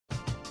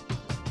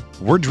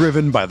We're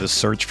driven by the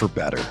search for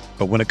better.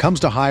 But when it comes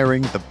to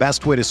hiring, the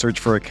best way to search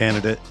for a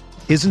candidate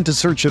isn't to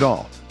search at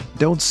all.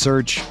 Don't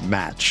search,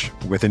 match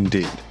with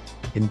Indeed.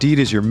 Indeed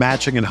is your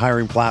matching and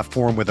hiring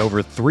platform with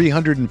over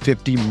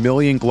 350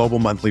 million global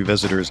monthly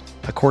visitors,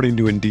 according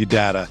to Indeed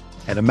data,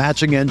 and a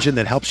matching engine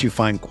that helps you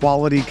find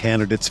quality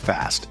candidates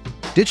fast.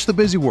 Ditch the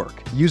busy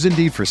work. Use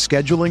Indeed for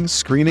scheduling,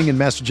 screening, and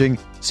messaging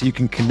so you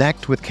can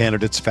connect with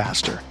candidates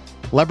faster.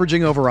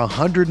 Leveraging over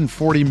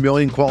 140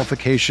 million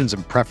qualifications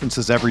and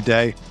preferences every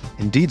day,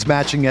 Indeed's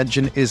matching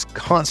engine is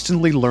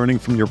constantly learning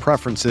from your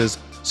preferences,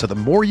 so the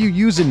more you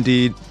use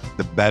Indeed,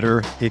 the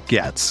better it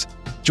gets.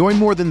 Join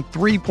more than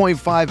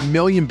 3.5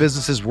 million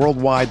businesses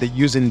worldwide that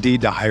use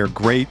Indeed to hire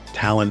great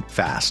talent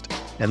fast.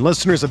 And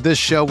listeners of this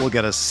show will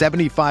get a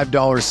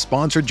 $75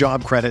 sponsored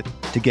job credit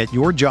to get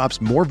your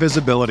jobs more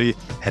visibility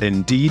at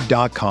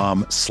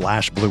Indeed.com/Blue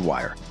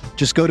Wire.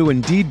 Just go to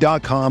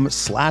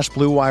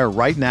Indeed.com/Blue Wire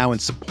right now and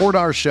support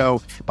our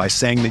show by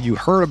saying that you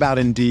heard about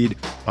Indeed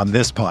on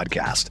this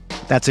podcast.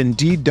 That's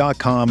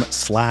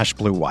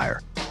Indeed.com/Blue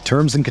Wire.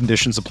 Terms and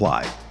conditions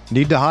apply.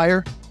 Need to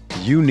hire?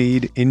 You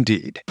need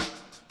Indeed.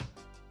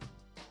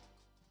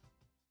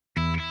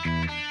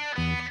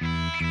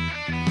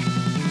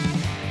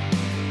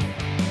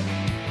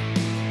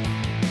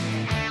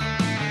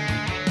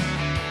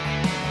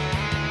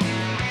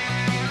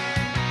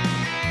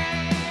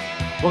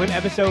 Welcome to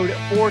episode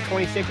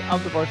 426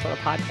 of the Barcelona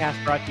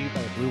podcast, brought to you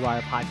by the Blue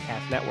Wire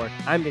Podcast Network.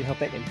 I'm Dan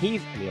Hilton, and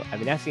he's Emil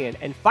Evanesian.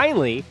 And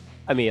finally,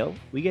 Emil,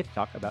 we get to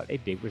talk about a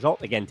big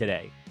result again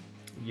today.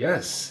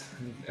 Yes,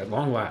 at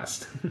long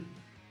last.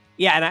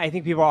 Yeah, and I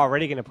think people are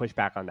already going to push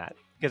back on that,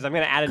 because I'm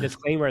going to add a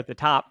disclaimer at the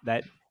top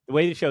that the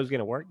way the show is going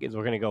to work is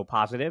we're going to go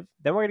positive,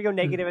 then we're going to go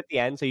negative at the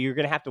end, so you're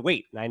going to have to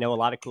wait. And I know a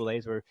lot of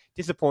Kool-Aids were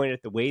disappointed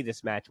at the way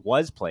this match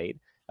was played,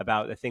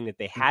 about the thing that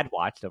they had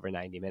watched over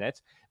 90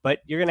 minutes. But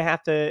you're going to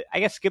have to, I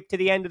guess, skip to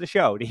the end of the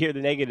show to hear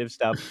the negative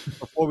stuff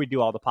before we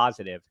do all the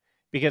positive.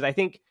 Because I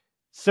think,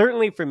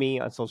 certainly for me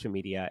on social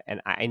media,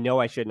 and I know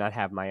I should not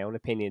have my own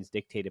opinions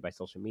dictated by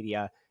social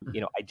media.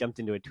 You know, I jumped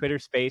into a Twitter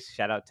space,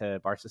 shout out to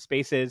Barça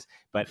Spaces,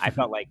 but I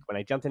felt like when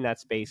I jumped in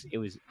that space, it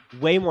was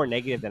way more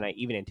negative than I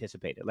even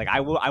anticipated. Like I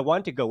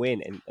want to go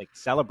in and like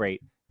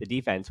celebrate the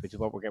defense, which is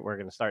what we're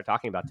going to start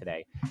talking about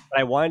today. But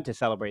I wanted to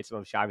celebrate some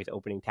of Xavi's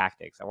opening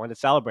tactics. I wanted to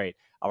celebrate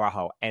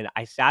Araujo. And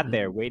I sat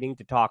there waiting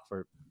to talk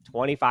for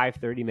 25,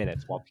 30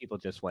 minutes while people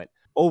just went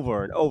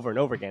over and over and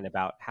over again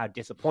about how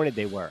disappointed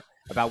they were,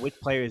 about which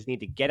players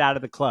need to get out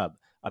of the club,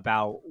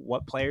 about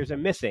what players are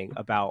missing,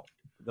 about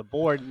the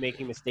board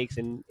making mistakes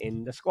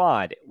in the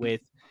squad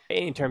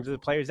in terms of the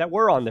players that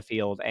were on the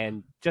field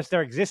and just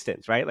their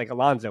existence, right? Like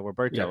Alonso,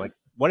 Roberto. Yeah. Like,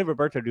 what did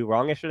Roberto do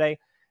wrong yesterday?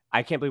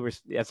 I can't believe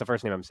that's the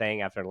first name I'm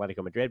saying after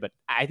Atletico Madrid, but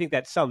I think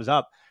that sums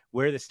up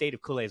where the state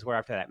of Kool-Aids were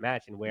after that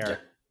match, and where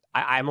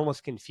I'm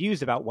almost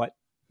confused about what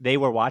they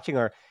were watching,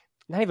 or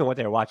not even what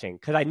they were watching,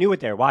 because I knew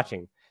what they were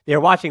watching. They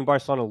were watching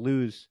Barcelona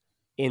lose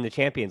in the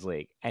Champions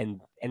League,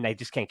 and they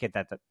just can't get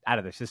that out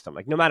of their system.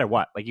 Like, no matter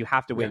what, like, you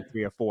have to win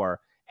 3 or 4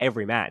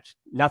 every match,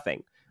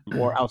 nothing,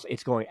 or else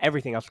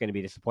everything else is going to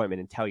be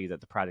disappointment and tell you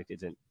that the product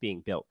isn't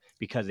being built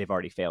because they've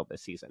already failed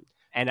this season.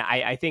 And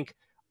I think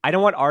I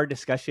don't want our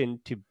discussion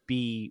to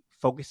be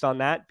focused on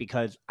that,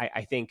 because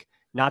I think,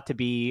 not to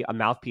be a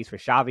mouthpiece for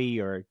Xavi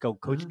or go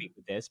coach speak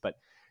with this, but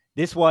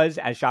this was,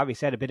 as Xavi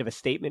said, a bit of a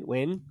statement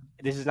win.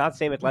 This is not the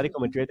same Atletico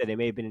Madrid that it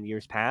may have been in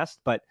years past,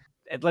 but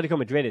Atletico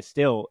Madrid is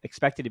still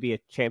expected to be a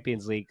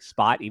Champions League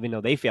spot, even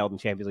though they failed in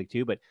Champions League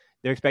too. But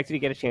they're expected to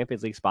get a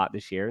Champions League spot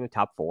this year in the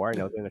top 4. I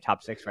know they're in the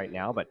top 6 right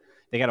now, but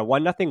they got a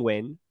 1-0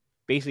 win,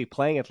 basically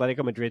playing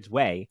Atletico Madrid's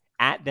way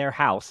at their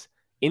house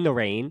in the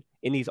rain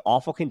in these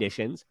awful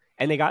conditions,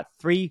 and they got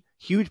 3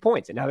 huge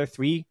points, and now they're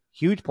 3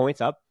 huge points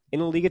up in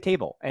the Liga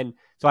table. And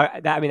so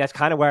that's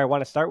kind of where I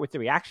want to start with the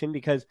reaction,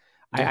 because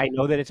I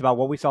know that it's about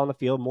what we saw on the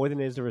field more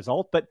than it is the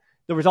result, but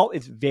the result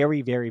is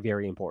very, very,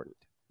 very important.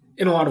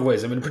 In a lot of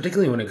ways. I mean,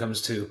 particularly when it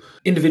comes to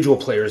individual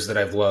players that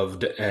I've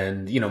loved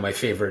and, you know, my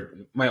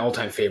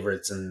all-time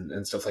favorites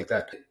and stuff like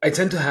that. I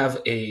tend to have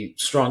a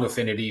strong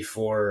affinity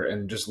for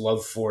and just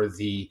love for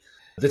the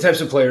types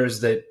of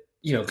players that,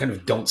 you know, kind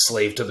of don't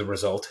slave to the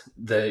result.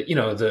 The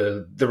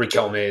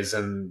Riquelmes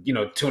and, you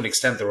know, to an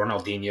extent the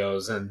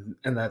Ronaldinhos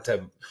and that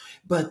type.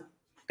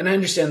 And I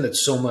understand that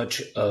so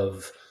much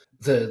of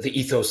the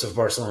ethos of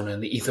Barcelona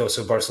and the ethos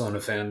of Barcelona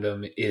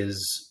fandom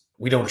is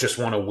we don't just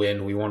want to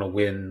win, we want to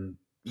win,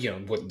 you know,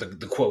 what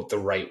the quote, the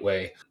right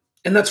way.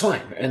 And that's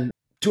fine. And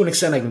to an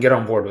extent I can get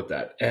on board with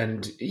that.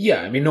 And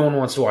yeah, I mean, no one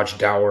wants to watch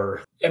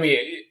dour. I mean,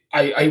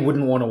 I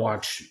wouldn't want to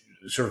watch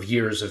sort of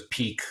years of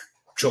peak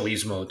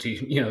Cholismo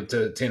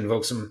to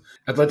invoke some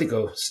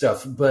Atletico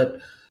stuff.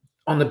 But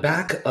on the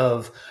back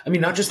of, I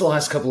mean, not just the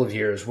last couple of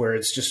years where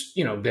it's just,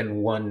 you know, been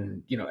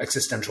one, you know,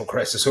 existential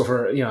crisis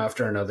over, you know,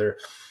 after another,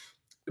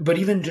 but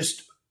even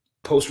just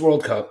post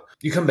World Cup,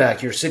 you come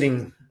back, you're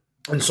sitting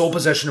in sole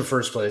possession of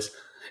first place,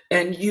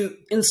 and you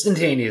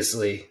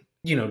instantaneously,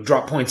 you know,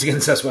 drop points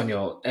against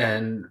Espanyol,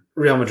 and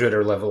Real Madrid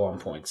are level on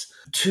points.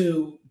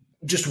 To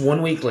just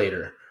 1 week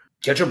later,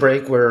 catch a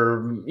break where,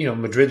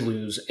 Madrid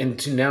lose, and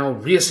to now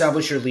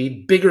reestablish your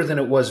lead bigger than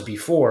it was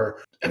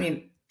before. I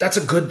mean, that's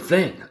a good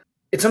thing.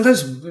 It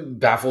sometimes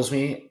baffles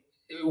me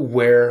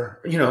where,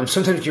 I'm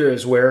sometimes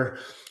curious where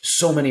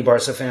so many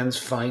Barca fans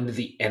find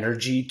the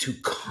energy to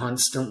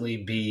constantly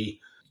be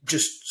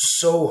just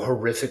so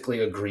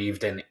horrifically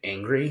aggrieved and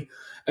angry.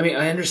 I mean,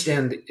 I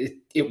understand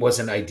it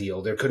wasn't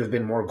ideal. There could have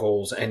been more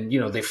goals, and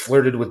they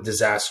flirted with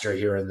disaster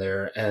here and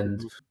there,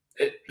 and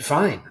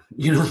fine,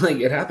 like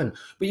it happened.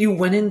 But you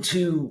went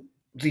into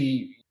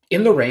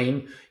in the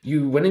rain.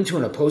 You went into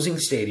an opposing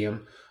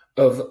stadium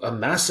of a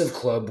massive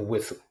club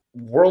with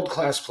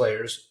world-class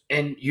players,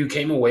 and you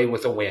came away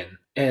with a win.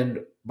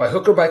 And by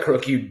hook or by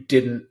crook, you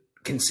didn't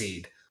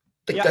concede.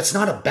 That's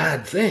not a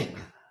bad thing.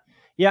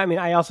 Yeah, I mean,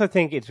 I also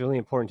think it's really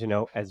important to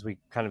note as we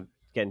kind of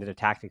get into the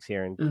tactics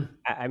here, and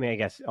I mean, I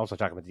guess also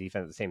talking about the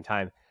defense at the same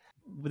time,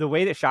 the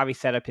way that Xavi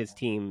set up his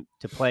team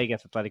to play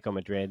against Atletico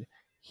Madrid,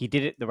 he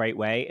did it the right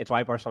way. It's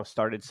why Barcelona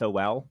started so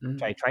well,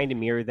 trying to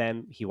mirror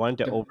them. He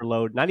wanted to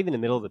overload, not even the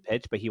middle of the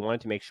pitch, but he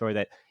wanted to make sure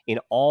that in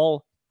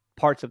all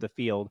parts of the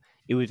field,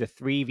 it was a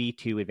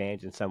 3v2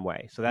 advantage in some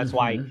way. So that's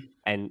why,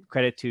 and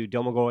credit to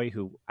Domagoj,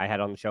 who I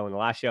had on the show in the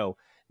last show,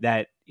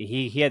 that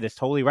he had this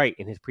totally right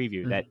in his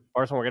preview, that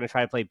Barcelona were going to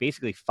try to play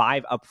basically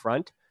 5 up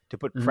front to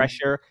put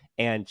pressure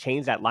and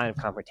change that line of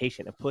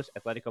confrontation and push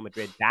Atletico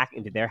Madrid back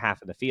into their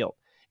half of the field.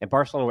 And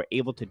Barcelona were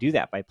able to do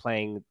that by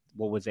playing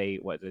what was a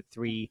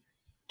 3-2-5.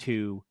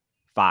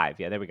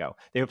 Yeah, there we go.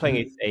 They were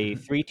playing a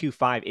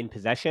 3-2-5 in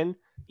possession,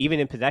 even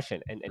in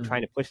possession, and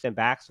trying to push them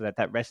back so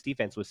that rest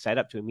defense was set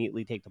up to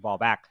immediately take the ball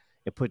back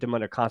and put them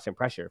under constant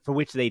pressure, for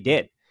which they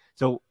did.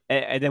 So,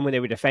 and then when they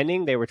were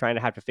defending, they were trying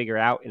to have to figure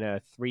it out in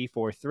a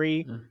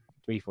 3-4-3,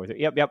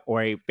 3-4-3. Yep.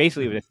 Or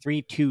basically with a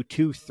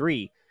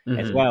 3-2-2-3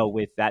 as well,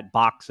 with that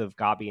box of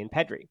Gabi and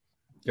Pedri.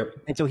 Yep.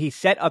 And so he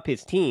set up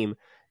his team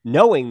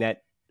knowing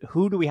that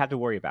who do we have to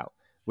worry about?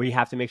 We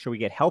have to make sure we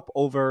get help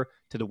over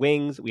to the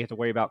wings. We have to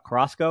worry about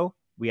Carrasco.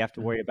 We have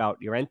to worry about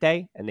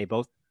Llorente, and they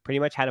both pretty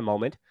much had a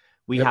moment.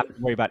 We have to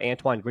worry about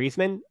Antoine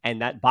Griezmann,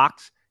 and that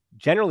box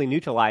generally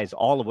neutralized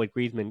all of what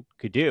Griezmann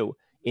could do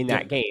in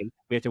that game.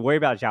 We have to worry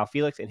about João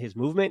Felix and his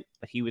movement,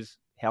 but he was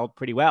held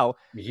pretty well.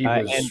 He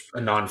was a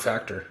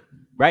non-factor.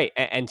 Right.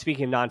 And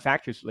speaking of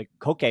non-factors, like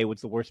Koke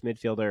was the worst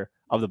midfielder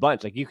of the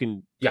bunch. Like you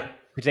could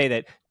say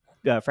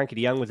that Frankie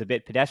de Jong was a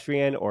bit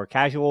pedestrian or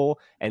casual,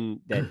 and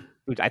that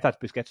I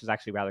thought Busquets was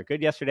actually rather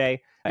good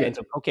yesterday. And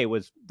so Koke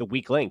was the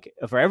weak link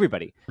for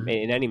everybody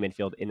in any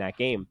midfield in that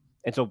game.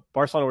 And so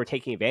Barcelona were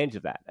taking advantage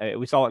of that.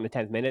 We saw it in the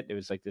 10th minute. There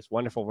was like this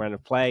wonderful run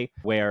of play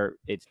where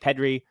it's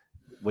Pedri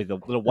with a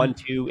little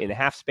 1-2 in the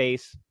half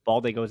space.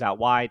 Balde goes out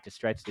wide to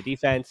stretch the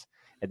defense.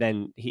 And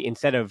then he,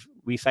 instead of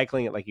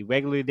recycling it like he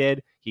regularly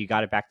did, he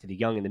got it back to de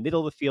Jong in the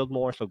middle of the field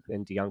more. So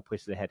then de Jong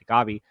pushed it ahead to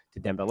Gavi, to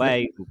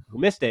Dembele, who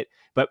missed it.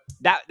 But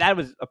that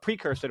was a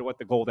precursor to what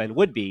the goal then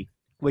would be.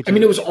 Which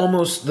it was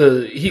almost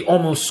he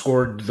almost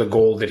scored the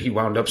goal that he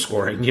wound up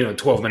scoring,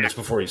 12 minutes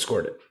before he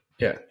scored it.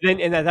 Yeah.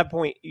 And at that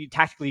point,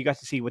 tactically, you got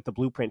to see what the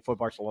blueprint for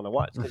Barcelona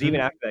was. Because even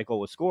after that goal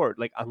was scored,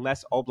 like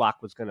unless Oblak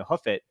was going to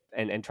hoof it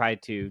and try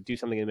to do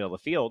something in the middle of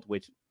the field,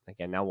 which,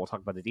 again, now we'll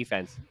talk about the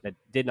defense that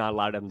did not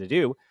allow them to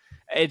do.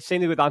 It's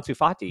same thing with Ansu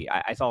Fati.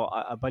 I saw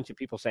a bunch of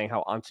people saying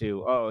how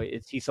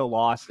Ansu, he's so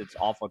lost, it's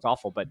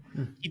awful. But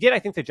he did, I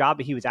think, the job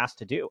that he was asked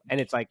to do. And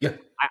it's like,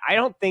 I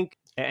don't think,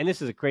 and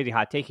this is a crazy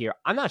hot take here,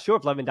 I'm not sure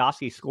if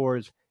Lewandowski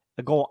scores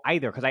a goal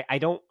either. Because I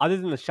don't, other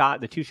than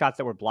the 2 shots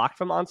that were blocked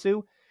from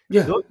Ansu,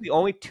 those are the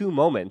only 2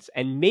 moments,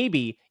 and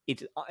maybe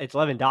it's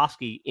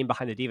Lewandowski in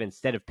behind the diva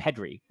instead of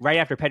Pedri. Right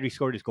after Pedri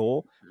scored his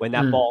goal, when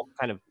that ball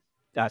kind of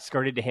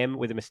skirted to him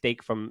with a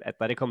mistake from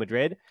Atletico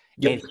Madrid,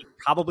 and he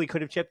probably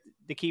could have chipped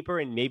the keeper,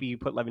 and maybe you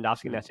put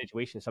Lewandowski in that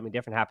situation, something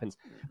different happens.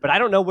 But I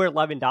don't know where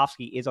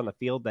Lewandowski is on the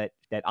field that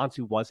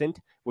Ansu wasn't,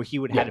 where he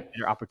would have had a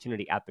better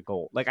opportunity at the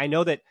goal. Like I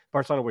know that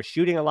Barcelona were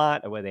shooting a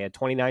lot, where they had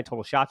 29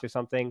 total shots or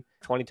something,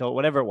 20 total,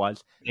 whatever it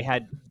was. They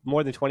had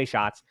more than 20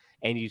 shots.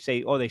 And you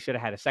say, they should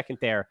have had a second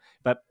there.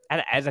 But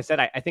as I said,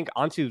 I think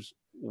Ansu's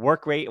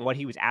work rate and what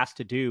he was asked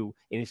to do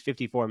in his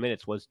 54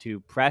 minutes was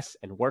to press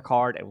and work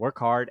hard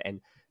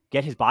and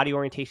get his body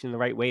orientation in the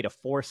right way to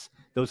force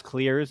those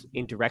clears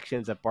in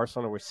directions that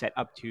Barcelona were set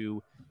up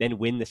to then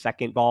win the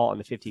second ball on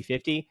the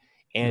 50-50.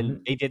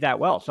 And they did that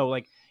well. So,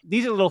 like,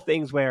 these are little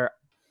things where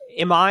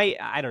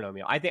I don't know,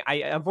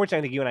 unfortunately,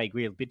 I think you and I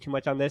agree a bit too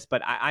much on this,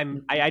 but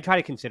I try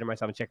to consider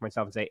myself and check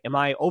myself and say, am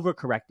I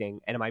overcorrecting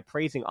and am I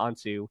praising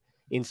Ansu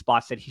in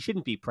spots that he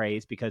shouldn't be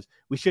praised, because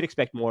we should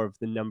expect more of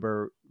the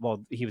number.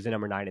 Well, he was the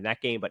number 9 in that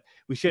game, but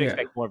we should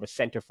expect more of a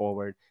center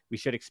forward. We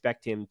should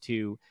expect him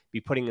to be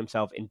putting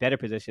himself in better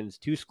positions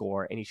to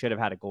score, and he should have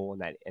had a goal in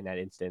that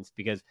instance.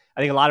 Because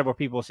I think a lot of our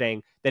people are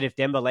saying that if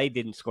Dembele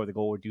didn't score the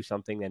goal or do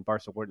something, then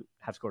Barca wouldn't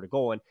have scored a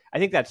goal, and I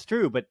think that's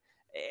true. But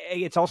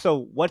it's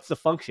also, what's the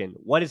function?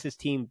 What is this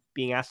team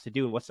being asked to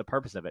do, and what's the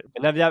purpose of it?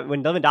 When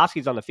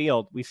Lewandowski's on the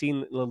field, we've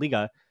seen La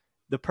Liga.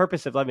 The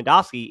purpose of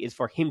Lewandowski is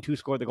for him to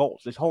score the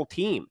goals. This whole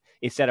team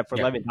is set up for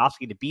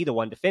Lewandowski to be the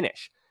one to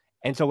finish.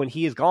 And so when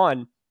he is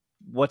gone,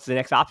 what's the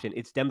next option?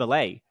 It's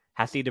Dembele.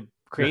 has to either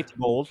create the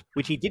goals,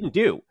 which he didn't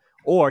do,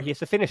 or he has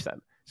to finish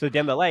them. So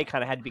Dembele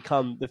kind of had to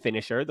become the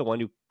finisher, the one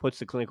who puts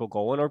the clinical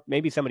goal in, or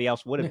maybe somebody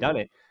else would have done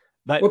it.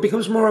 But it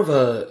becomes more of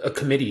a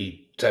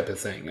committee type of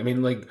thing. I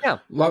mean,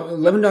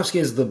 Lewandowski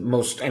is the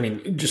most,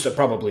 just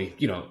probably,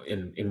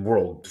 in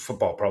world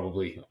football,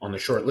 probably on the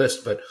short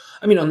list. But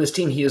I mean, on this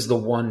team, he is the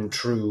one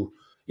true,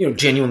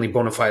 genuinely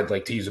bona fide,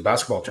 like to use a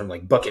basketball term,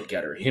 like bucket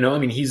getter. I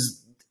mean,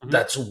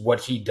 that's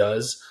what he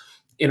does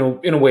in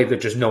a way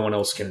that just no one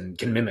else can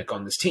mimic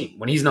on this team.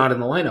 When he's not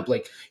in the lineup,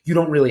 like you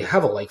don't really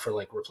have a like for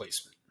like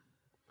replacement.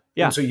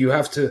 Yeah. And so you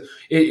have to,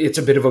 it's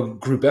a bit of a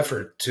group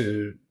effort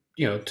to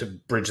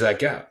bridge that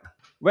gap.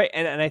 Right.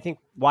 And I think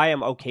why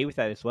I'm okay with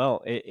that as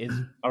well is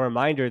a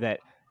reminder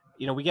that,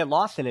 we get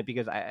lost in it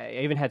because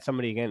I even had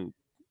somebody, again,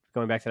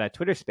 going back to that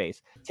Twitter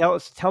space,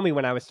 tell me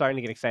when I was starting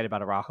to get excited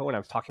about Araujo, when I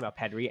was talking about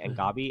Pedri and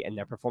Gavi and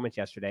their performance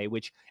yesterday,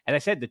 which, as I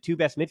said, the two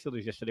best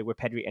midfielders yesterday were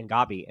Pedri and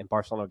Gavi, and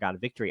Barcelona got a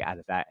victory out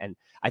of that. And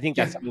I think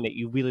that's something that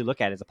you really look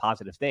at as a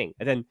positive thing.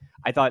 And then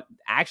I thought,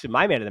 actually,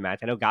 my man of the match,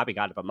 I know Gavi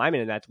got it, but my man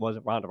of the match was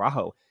Ronald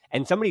Araujo.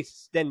 And somebody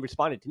then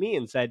responded to me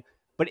and said,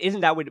 but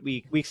isn't that what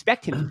we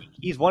expect him to be?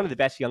 He's one of the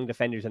best young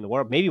defenders in the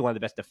world, maybe one of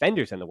the best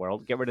defenders in the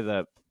world. Get rid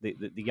of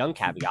the young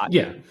caveat,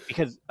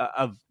 because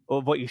of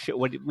what you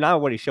not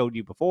what he showed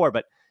you before,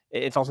 but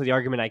it's also the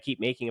argument I keep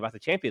making about the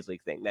Champions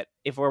League thing, that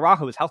if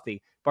Araujo is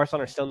healthy,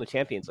 Barcelona are still in the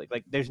Champions League.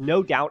 Like, there's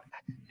no doubt.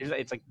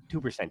 It's like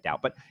 2%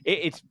 doubt, but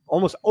it's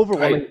almost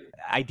overwhelming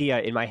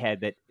idea in my head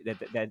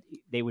that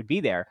they would be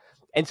there.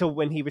 And so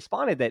when he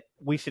responded that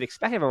we should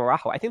expect him from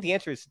Araujo, I think the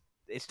answer is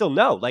still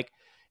no. Like,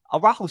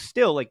 Araujo's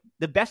still like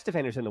the best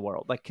defenders in the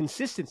world. Like,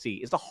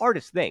 consistency is the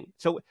hardest thing.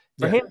 So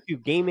for him to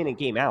game in and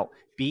game out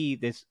be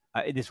this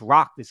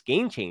rock, this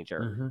game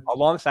changer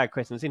alongside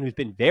Christensen, who's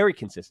been very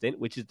consistent,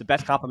 which is the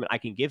best compliment I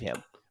can give him,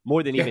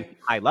 more than even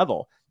high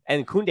level.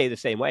 And Koundé the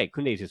same way.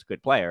 Koundé is just a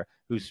good player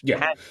who's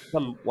had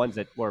some ones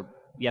that were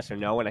yes or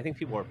no, and I think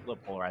people were a little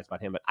polarized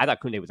about him, but I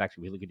thought Koundé was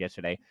actually really good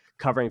yesterday,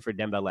 covering for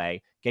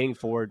Dembele, getting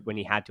forward when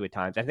he had to at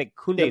times. I think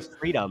Koundé's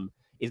freedom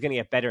is going to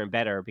get better and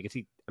better because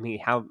him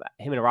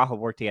and Araujo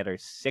worked together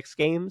 6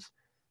 games,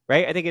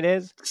 right? I think it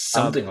is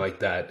something like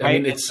that. Right? I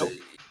mean, it's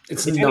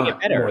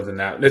not more than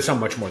that. It's not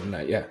much more than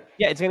that. Yeah,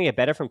 it's going to get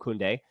better from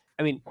Koundé.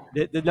 I mean,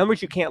 the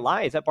numbers you can't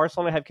lie is that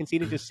Barcelona have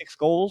conceded just 6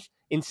 goals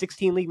in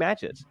 16 league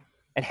matches,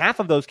 and half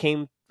of those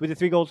came with the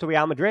 3 goals to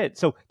Real Madrid.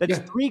 So that's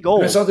 3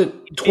 goals. I saw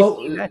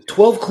the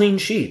 12 clean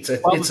sheets.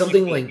 It's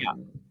something like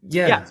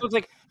So it's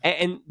like,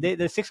 and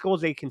the 6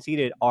 goals they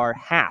conceded are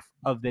half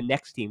of the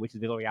next team, which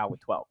is Villarreal with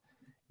 12.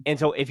 And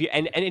so if you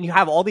and you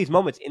have all these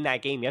moments in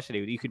that game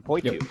yesterday that you could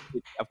point to.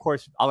 Of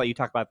course, I'll let you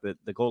talk about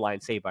the goal line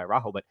saved by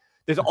Araujo, but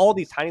there's all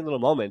these tiny little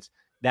moments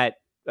that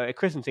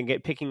Christensen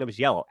picking up his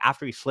yellow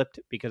after he slipped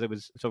because it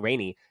was so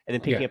rainy, and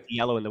then picking up the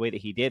yellow in the way that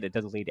he did, it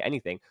doesn't lead to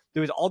anything.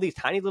 There was all these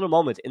tiny little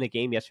moments in the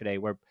game yesterday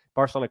where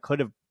Barcelona could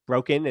have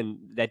broken, and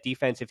that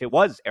defense, if it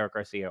was Eric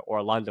Garcia or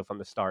Alonso from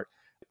the start,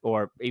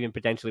 or even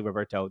potentially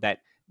Roberto, that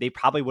they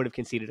probably would have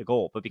conceded a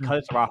goal. But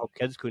because it's Araujo,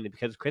 because it's Koundé,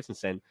 because it's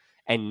Christensen,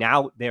 and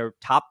now their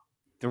top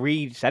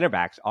 3 center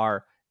backs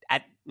are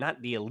at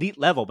not the elite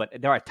level, but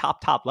they're at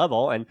top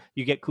level, and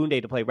you get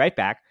Koundé to play right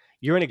back,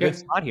 you're in a good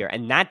spot here.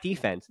 And that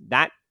defense,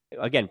 that,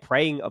 again,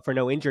 praying for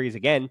no injuries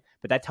again,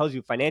 but that tells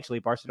you financially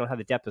Barca don't have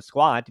the depth of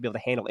squad to be able to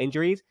handle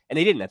injuries, and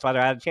they didn't. That's why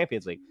they're out of the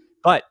Champions League.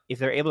 But if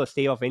they're able to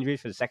stay off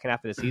injuries for the second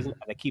half of the season,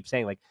 and I keep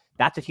saying, like,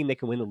 that's a team that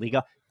can win the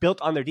Liga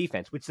built on their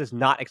defense, which does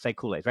not excite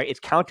Kool-Aid, right? It's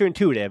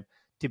counterintuitive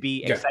to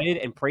be excited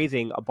and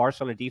praising a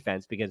Barcelona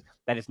defense, because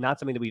that is not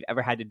something that we've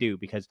ever had to do,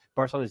 because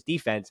Barcelona's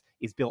defense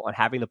is built on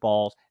having the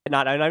balls, and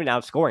not even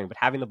outscoring, but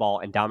having the ball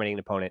and dominating an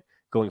opponent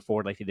going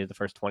forward like they did the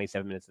first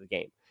 27 minutes of the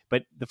game.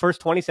 But the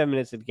first 27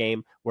 minutes of the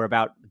game were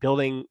about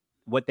building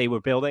what they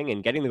were building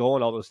and getting the goal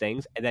and all those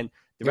things. And then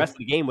the rest of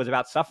the game was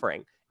about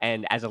suffering.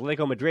 And as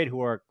Atletico Madrid,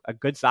 who are a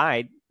good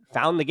side,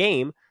 found the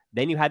game,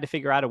 then you had to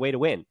figure out a way to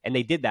win. And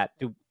they did that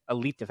through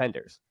elite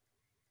defenders.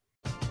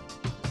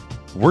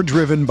 We're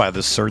driven by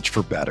the search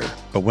for better.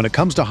 But when it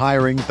comes to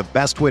hiring, the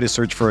best way to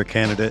search for a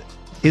candidate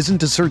isn't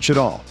to search at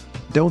all.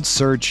 Don't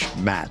search,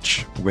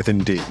 match with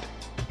Indeed.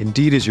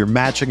 Indeed is your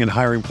matching and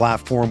hiring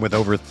platform with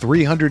over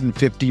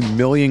 350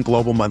 million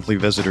global monthly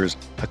visitors,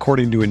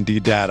 according to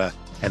Indeed data,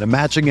 and a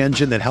matching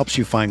engine that helps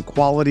you find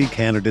quality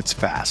candidates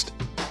fast.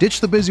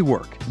 Ditch the busy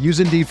work. Use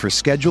Indeed for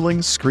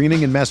scheduling,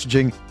 screening, and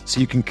messaging so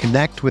you can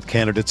connect with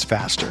candidates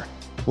faster.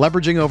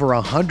 Leveraging over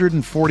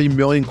 140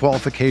 million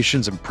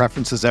qualifications and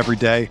preferences every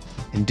day,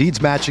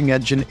 Indeed's matching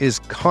engine is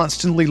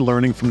constantly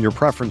learning from your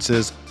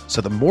preferences,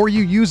 so the more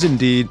you use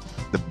Indeed,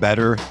 the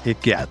better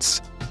it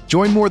gets.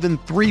 Join more than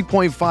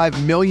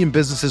 3.5 million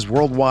businesses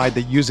worldwide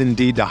that use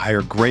Indeed to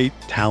hire great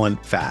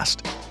talent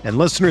fast. And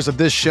listeners of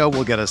this show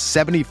will get a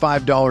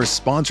 $75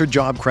 sponsored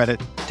job credit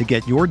to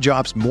get your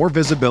jobs more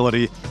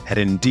visibility at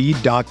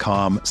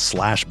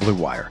Indeed.com/Blue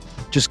Wire.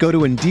 Just go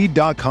to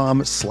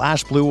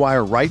Indeed.com/Blue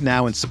Wire right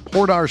now and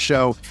support our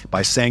show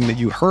by saying that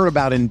you heard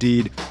about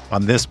Indeed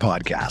on this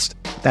podcast.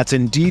 That's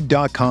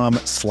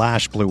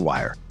Indeed.com/Blue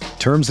Wire.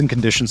 Terms and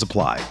conditions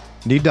apply.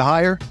 Need to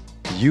hire?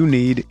 you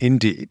need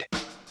Indeed.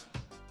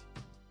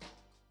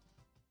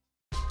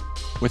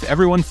 With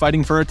everyone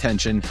fighting for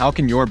attention, how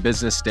can your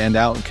business stand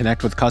out and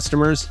connect with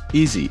customers?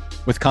 Easy,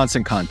 with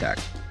Constant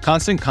Contact.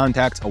 Constant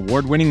Contact's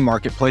award-winning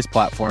marketplace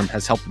platform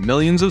has helped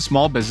millions of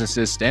small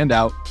businesses stand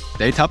out,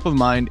 stay top of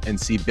mind, and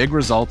see big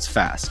results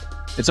fast.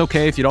 It's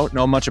okay if you don't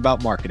know much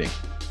about marketing.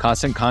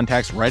 Constant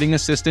Contact's writing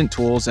assistant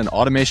tools and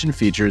automation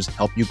features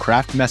help you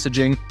craft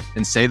messaging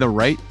and say the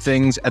right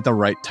things at the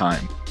right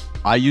time.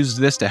 I use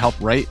this to help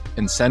write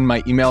and send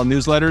my email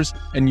newsletters,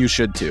 and you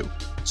should too.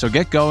 So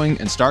get going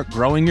and start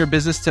growing your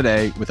business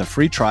today with a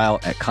free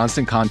trial at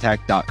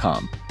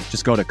ConstantContact.com.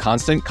 Just go to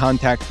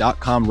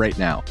ConstantContact.com right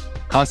now.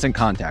 Constant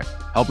Contact,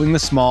 helping the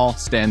small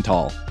stand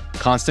tall.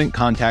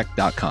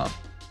 ConstantContact.com.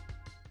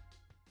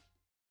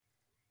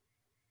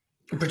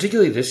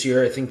 Particularly this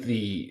year, I think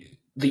the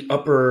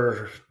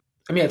upper,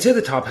 I mean, I'd say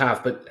the top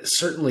half, but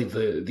certainly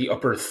the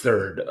upper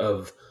third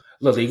of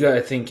La Liga,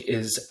 I think,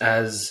 is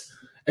as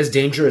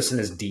dangerous and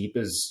as deep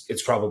as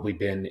it's probably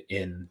been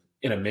in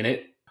a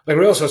minute. Like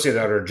Real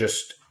Sociedad are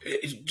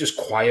just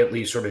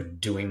quietly sort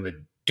of doing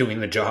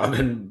the job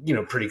and,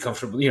 pretty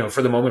comfortably,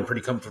 for the moment,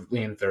 pretty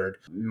comfortably in third.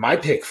 My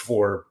pick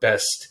for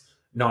best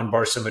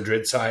non-Barça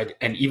Madrid side,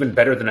 and even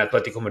better than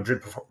Atletico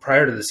Madrid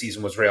prior to the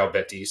season, was Real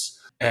Betis.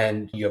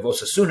 And you have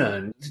Osasuna,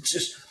 and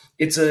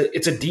it's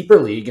a deeper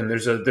league, and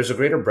there's a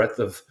greater breadth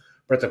of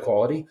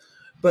quality.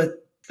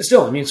 But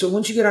still, I mean, so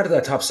once you get out of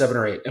that top 7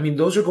 or 8, I mean,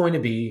 those are going to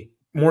be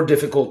more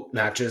difficult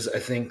matches, I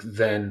think,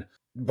 than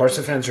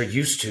Barca fans are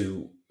used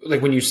to.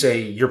 Like when you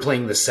say you're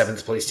playing the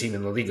 7th place team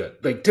in La Liga,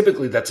 like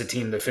typically that's a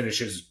team that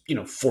finishes,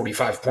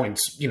 45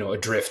 points,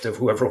 adrift of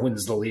whoever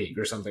wins the league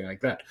or something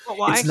like that.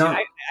 Well, I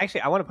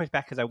want to push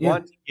back because I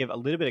want to give a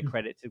little bit of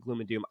credit to Gloom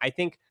and Doom. I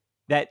think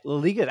that La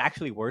Liga is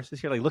actually worse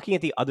this year. Like looking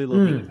at the other La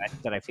Liga matches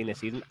that I've seen this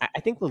season, I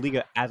think La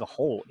Liga as a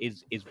whole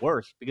is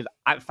worse because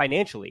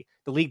financially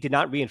the league did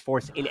not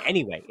reinforce in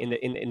any way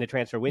in the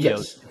transfer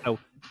windows. Yes. So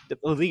the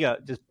La Liga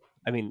just,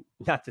 I mean,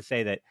 not to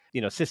say that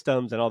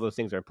systems and all those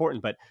things are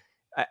important, but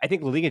I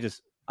think La Liga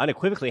just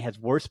unequivocally has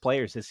worse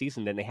players this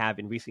season than they have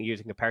in recent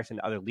years in comparison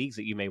to other leagues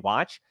that you may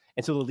watch.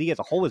 And so La Liga as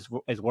a whole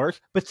is worse,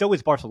 but so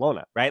is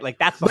Barcelona, right? Like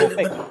that's the whole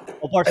thing.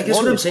 Well, I guess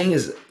what I'm saying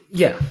is,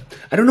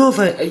 I don't know if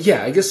I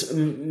guess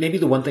maybe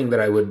the one thing that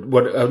I would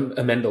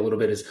amend a little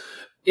bit is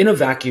in a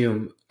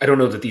vacuum, I don't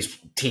know that these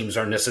teams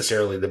are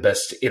necessarily the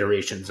best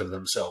iterations of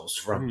themselves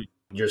from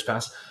years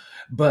past,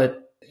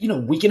 but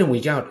week in and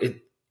week out,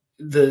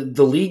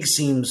 the league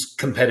seems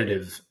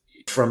competitive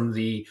from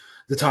the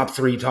top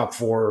 3, top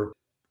 4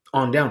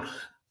 on down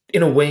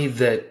in a way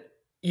that,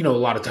 a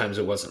lot of times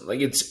it wasn't.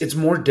 Like it's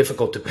more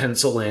difficult to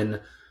pencil in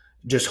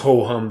just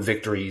ho-hum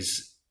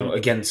victories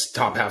against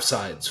top half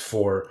sides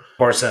for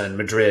Barca and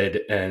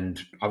Madrid and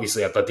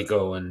obviously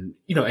Atletico and,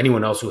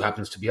 anyone else who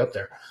happens to be up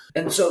there.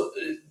 And so,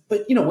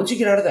 but, once you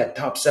get out of that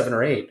top 7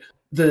 or 8,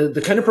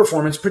 the kind of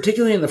performance,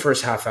 particularly in the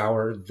first half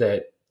hour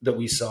that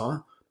we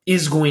saw,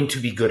 is going to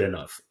be good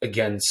enough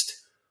against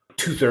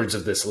 2/3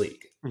 of this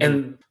league. Mm-hmm.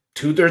 And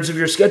 2/3 of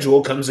your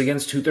schedule comes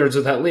against 2/3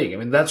 of that league. I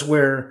mean, that's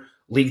where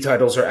league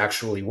titles are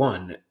actually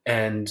won.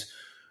 And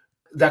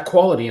that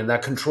quality and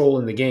that control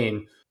in the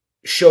game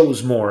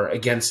shows more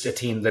against a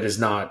team that is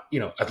not,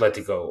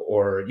 Atletico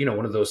or,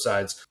 one of those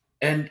sides.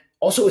 And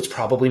also it's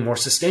probably more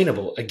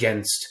sustainable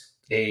against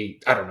a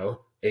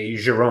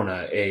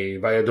Girona, a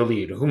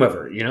Valladolid,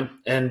 whomever,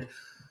 and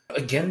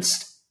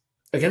against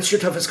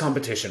your toughest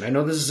competition. I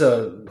know this is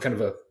a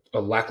kind of a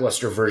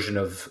lackluster version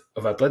of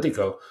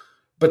Atletico,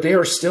 but they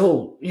are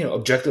still,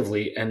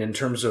 objectively and in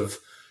terms of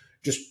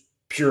just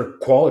pure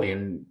quality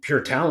and pure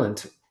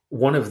talent,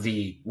 one of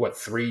the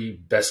 3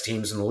 best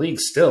teams in the league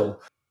still.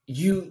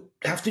 You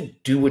have to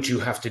do what you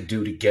have to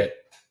do to get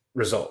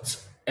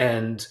results.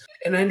 And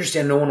I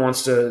understand no one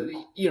wants to,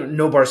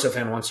 no Barca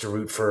fan wants to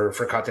root for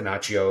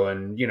Catenaccio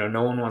and,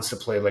 no one wants to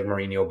play like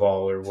Mourinho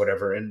ball or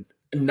whatever. And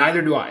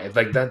neither do I.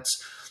 Like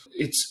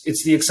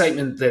it's the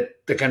excitement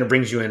that kind of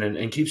brings you in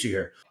and keeps you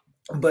here.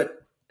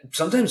 But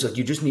sometimes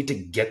you just need to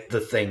get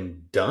the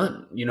thing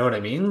done. You know what I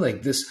mean?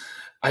 Like this,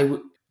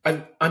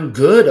 I'm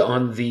good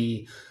on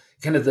the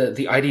kind of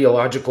the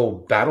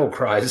ideological battle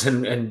cries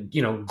and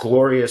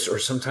glorious or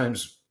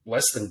sometimes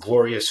less than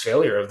glorious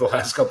failure of the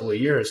last couple of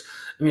years.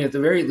 I mean, at the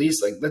very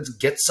least, let's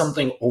get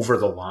something over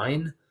the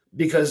line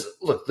because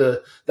look,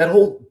 that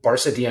whole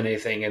Barca DNA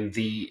thing and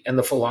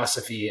the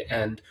philosophy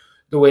and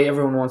the way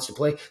everyone wants to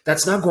play,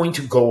 that's not going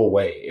to go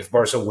away if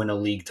Barca win a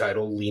league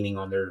title leaning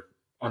on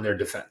their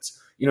defense.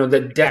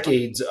 The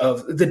decades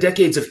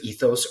of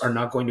ethos are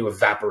not going to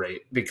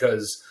evaporate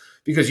because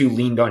you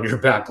leaned on your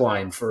back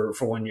line for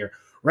 1 year.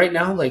 Right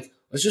now,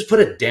 let's just put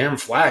a damn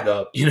flag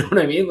up. You know what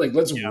I mean?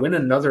 Let's win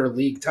another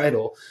league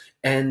title.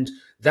 And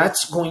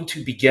that's going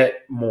to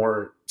beget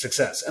more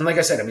success. And like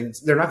I said, I mean,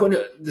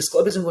 this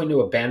club isn't going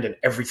to abandon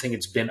everything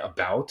it's been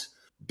about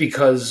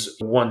because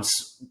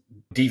once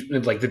the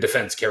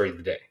defense carried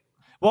the day.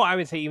 Well, I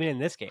would say even in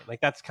this game, like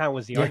that's kind of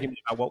was the argument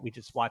about what we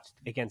just watched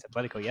against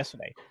Atletico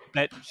yesterday.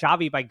 That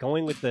Xavi, by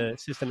going with the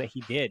system that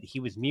he did, he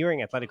was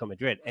mirroring Atletico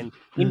Madrid and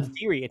in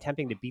theory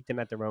attempting to beat them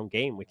at their own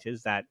game, which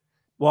is that,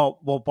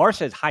 well,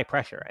 Barca is high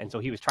pressure. And so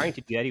he was trying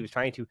to do that. He was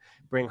trying to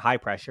bring high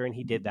pressure and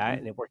he did that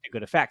and it worked to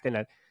good effect.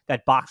 And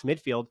that box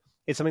midfield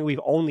is something we've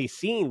only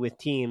seen with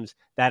teams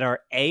that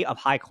are A, of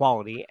high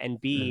quality, and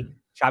B,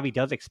 Xavi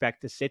does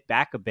expect to sit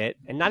back a bit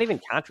and not even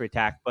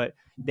counterattack, but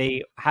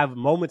they have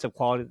moments of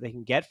quality that they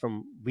can get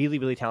from really,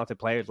 really talented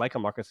players like a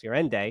Marcos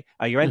Llorente,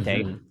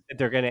 that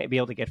they're going to be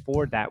able to get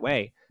forward that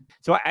way.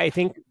 So I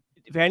think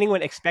for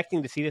anyone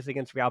expecting to see this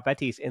against Real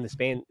Betis in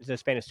the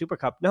Spanish Super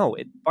Cup, no,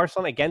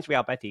 Barcelona against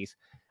Real Betis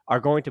are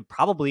going to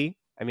probably,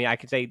 I mean, I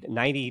could say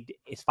 90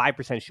 is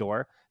 5%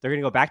 sure. They're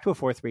going to go back to a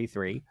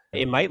 4-3-3.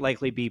 It might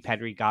likely be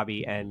Pedri,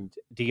 Gavi, and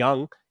De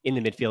Jong in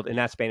the midfield in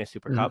that Spanish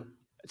Super Cup.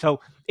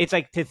 So it's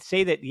like to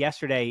say that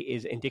yesterday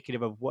is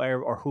indicative of where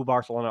or who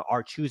Barcelona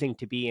are choosing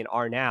to be and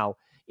are now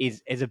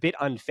is a bit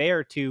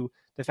unfair to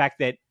the fact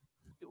that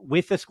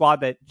with the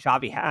squad that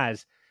Xavi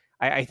has,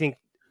 I think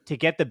to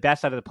get the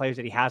best out of the players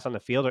that he has on the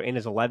field or in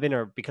his 11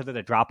 or because of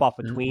the drop off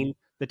between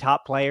the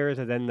top players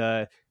and then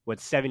the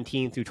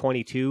 17 through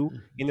 22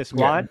 in the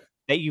squad,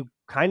 that you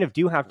kind of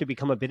do have to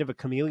become a bit of a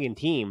chameleon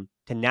team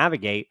to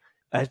navigate,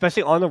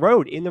 especially on the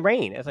road in the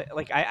rain. It's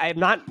I'm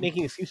not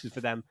making excuses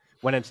for them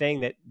when I'm saying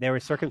that there were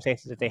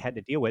circumstances that they had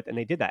to deal with, and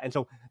they did that. And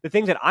so the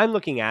things that I'm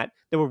looking at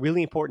that were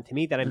really important to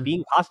me, that I'm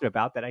being positive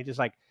about, that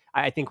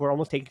I think we're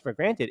almost taking for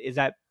granted, is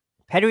that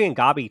Pedri and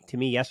Gavi, to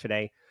me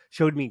yesterday,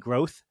 showed me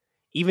growth,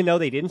 even though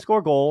they didn't score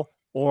a goal,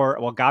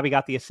 Gavi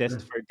got the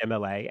assist for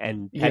Dembele,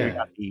 and Pedri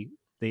got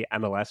the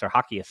MLS or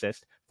hockey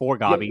assist for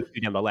Gavi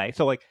to Dembele.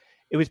 So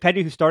it was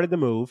Pedri who started the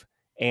move,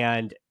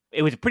 and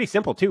it was pretty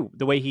simple too,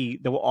 the way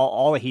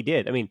all that he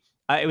did. I mean,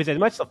 it was as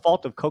much the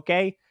fault of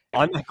Koke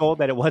on that goal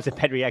that it was that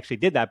Pedri actually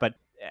did that. But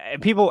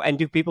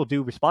people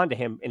do respond to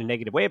him in a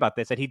negative way about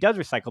this, that he does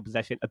recycle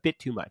possession a bit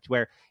too much,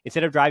 where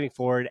instead of driving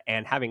forward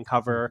and having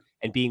cover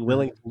and being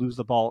willing to lose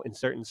the ball in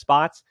certain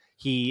spots,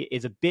 he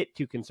is a bit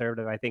too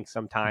conservative, I think,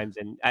 sometimes.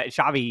 And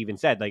Xavi even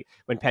said, like,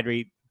 when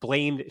Pedri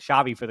blamed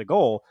Xavi for the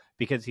goal,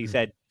 because he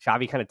said,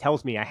 Xavi kind of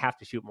tells me I have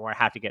to shoot more, I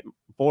have to get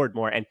forward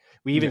more. And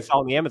we even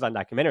saw in the Amazon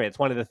documentary, it's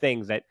one of the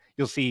things that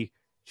you'll see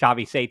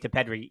Xavi say to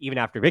Pedri even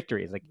after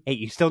victory, is like, hey,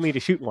 you still need to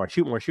shoot more.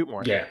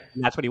 Yeah.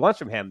 And that's what he wants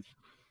from him.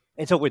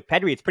 And so with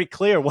Pedri, it's pretty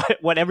clear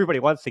what everybody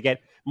wants to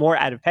get more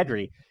out of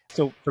Pedri.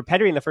 So for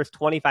Pedri in the first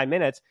 25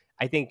 minutes,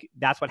 I think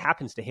that's what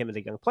happens to him as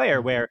a young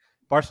player, where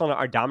Barcelona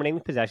are dominating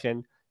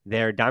possession.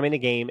 They're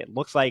dominating the game. It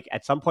looks like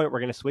at some point we're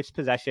going to switch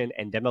possession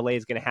and Dembele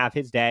is going to have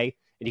his day.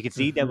 And you can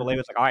see Dembele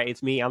was like, all right,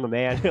 it's me. I'm the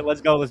man.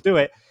 Let's go. Let's do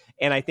it.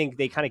 And I think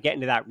they kind of get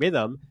into that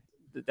rhythm.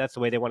 That's the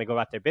way they want to go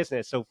about their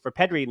business. So for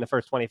Pedri in the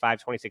first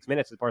 25, 26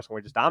 minutes, as Barcelona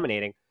were just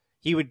dominating,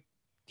 he would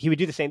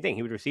do the same thing.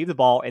 He would receive the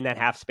ball in that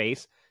half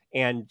space.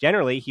 And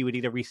generally, he would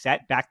either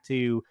reset back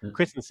to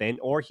Christensen,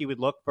 or he would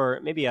look for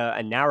maybe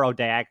a narrow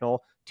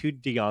diagonal to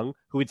De Jong,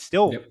 who would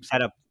still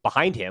set up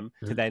behind him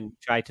to then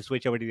try to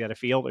switch over to the other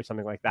field or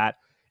something like that.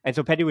 And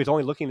so Pedri was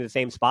only looking at the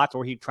same spots,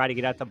 or he'd try to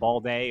get out to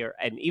Balde,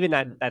 and even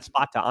that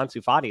spot to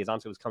Ansu Fati, as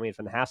Ansu was coming in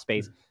from the half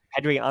space.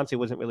 Pedri and Ansu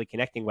wasn't really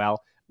connecting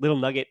well. Little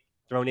nugget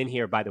thrown in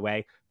here, by the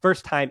way.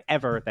 First time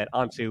ever that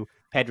Ansu,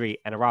 Pedri,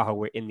 and Araujo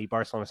were in the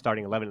Barcelona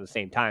starting 11 at the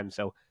same time.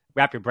 So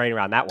wrap your brain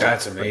around that one.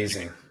 That's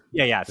amazing.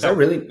 Yeah. Is that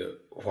really?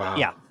 Wow.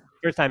 Yeah,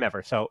 first time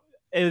ever. So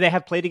they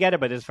have played together,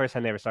 but it's the first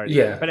time they ever started.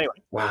 Yeah. Together. But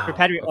anyway, for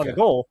Pedri on the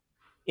goal,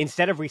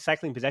 instead of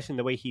recycling possession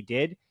the way he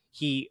did,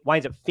 he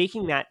winds up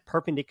faking that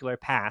perpendicular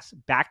pass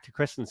back to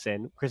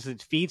Christensen. Christensen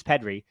feeds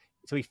Pedri.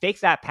 So he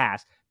fakes that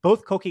pass.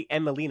 Both Koke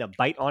and Molina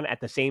bite on at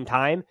the same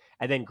time.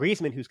 And then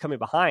Griezmann, who's coming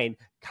behind,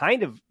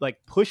 kind of like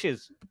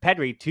pushes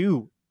Pedri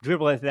to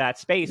dribble into that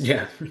space.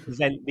 Yeah. Because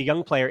then the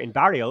young player in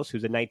Barrios,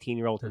 who's a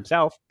 19-year-old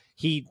himself,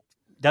 he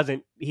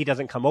doesn't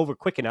come over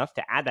quick enough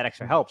to add that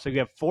extra help. So you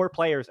have four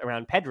players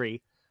around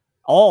Pedri,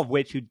 all of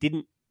which who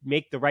didn't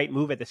make the right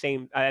move at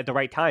the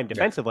right time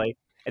defensively. Yeah.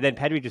 And then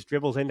Pedri just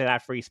dribbles into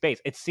that free space.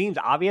 It seems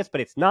obvious,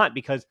 but it's not,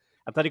 because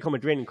Atletico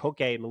Madrid and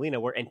Koke and Molina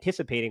were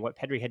anticipating what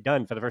Pedri had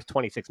done for the first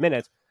 26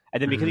 minutes.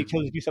 And then because he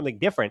chose to do something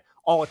different,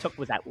 all it took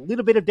was that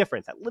little bit of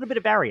difference, that little bit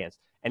of variance.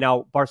 And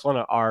now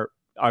Barcelona are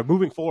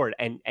moving forward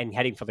and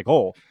heading for the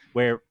goal,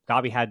 where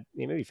Gavi had,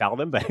 maybe fouled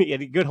him, but he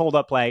had a good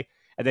hold-up play.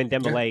 And then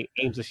Dembele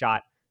aims the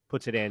shot,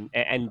 puts it in.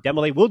 And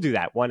Dembele will do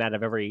that 1 out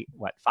of every,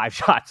 5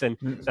 shots. And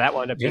so that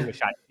will end up being the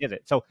shot he did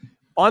it. So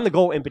on the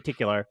goal in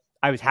particular,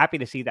 I was happy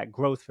to see that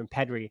growth from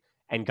Pedri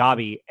and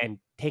Gavi and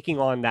taking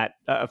on that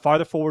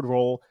farther forward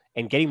role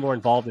and getting more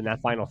involved in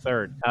that final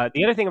third.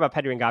 The other thing about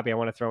Pedri and Gavi I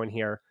want to throw in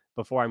here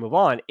before I move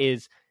on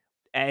is,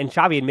 and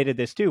Xavi admitted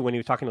this too when he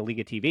was talking to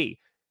Liga TV,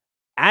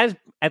 as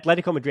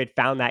Atletico Madrid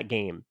found that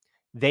game,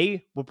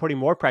 they were putting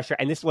more pressure,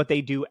 and this is what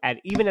they do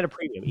even at a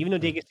premium. Even though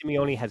Diego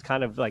Simeone has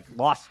kind of like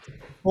lost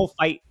full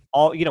fight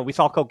we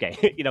saw Koke.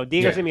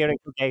 Diego Simeone and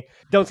Koke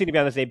don't seem to be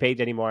on the same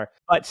page anymore.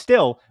 But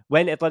still,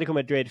 when Atletico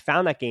Madrid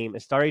found that game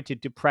and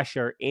started to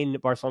pressure in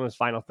Barcelona's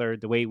final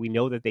third the way we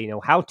know that they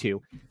know how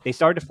to, they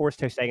started to force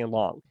Ter Stegen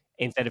long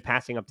instead of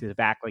passing up to the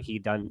back like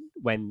he'd done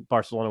when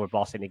Barcelona were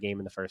bossing the game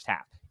in the first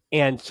half.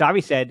 And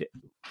Xavi said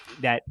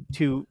that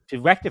to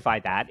rectify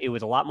that, it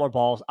was a lot more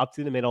balls up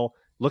through the middle,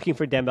 looking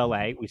for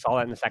Dembele. We saw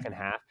that in the second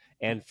half.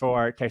 And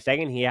for Ter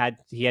Stegen,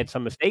 he had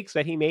some mistakes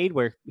that he made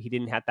where he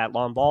didn't have that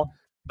long ball.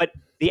 But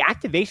the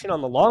activation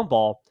on the long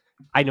ball,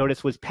 I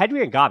noticed, was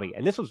Pedri and Gavi.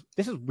 And this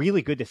is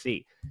really good to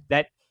see.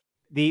 That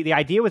the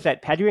idea was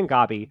that Pedri and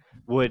Gavi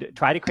would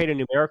try to create a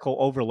numerical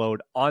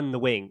overload on the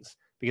wings,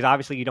 because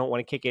obviously you don't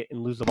want to kick it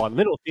and lose the ball in the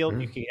middle of the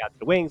field. You kick it out to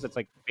the wings. That's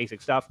like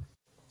basic stuff.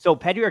 So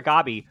Pedri or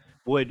Gavi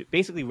would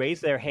basically raise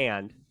their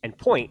hand and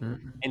point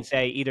and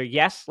say either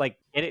yes, like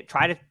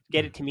try to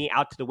get it to me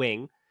out to the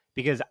wing,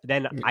 because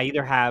then I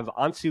either have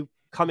Ansu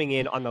coming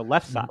in on the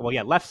left side,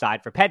 left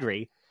side for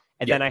Pedri,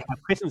 and then I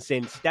have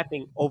Christensen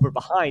stepping over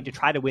behind to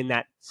try to win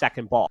that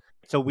second ball.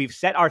 So we've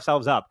set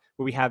ourselves up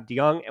where we have De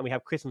Jong and we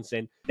have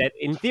Christensen that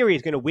in theory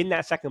is going to win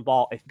that second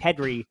ball if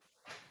Pedri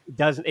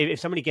doesn't, if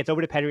somebody gets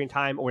over to Pedri in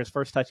time or his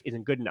first touch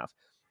isn't good enough.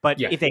 But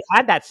if they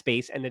had that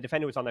space and the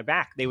defender was on their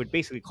back, they would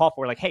basically call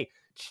for, like, hey,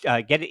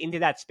 get it into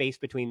that space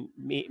between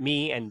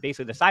me and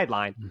basically the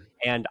sideline,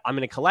 and I'm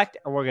going to collect,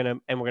 and we're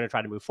going to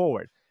try to move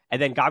forward.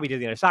 And then Gavi to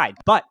the other side.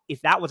 But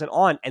if that wasn't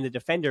on and the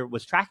defender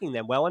was tracking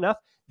them well enough,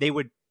 they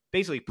would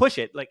basically push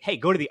it, like, hey,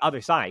 go to the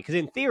other side. Because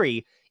in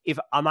theory, if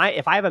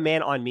I have a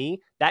man on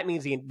me, that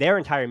means their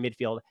entire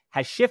midfield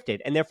has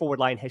shifted and their forward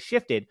line has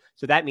shifted.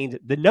 So that means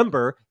the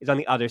number is on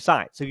the other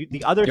side. So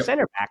the other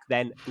center back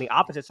then on the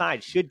opposite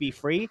side should be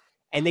free.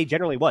 And they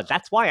generally was.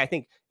 That's why I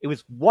think it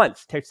was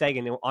once Ter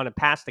Stegen on a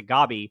pass to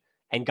Gavi,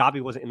 and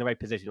Gavi wasn't in the right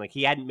position. Like,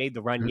 he hadn't made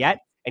the run yet,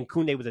 and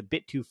Koundé was a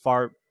bit too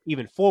far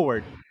even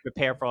forward to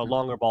prepare for a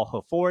longer ball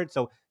hook forward.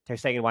 So Ter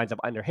Stegen winds up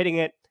under hitting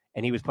it,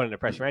 and he was put under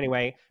pressure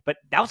anyway. But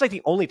that was like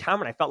the only time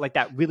when I felt like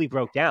that really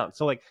broke down.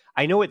 So, like,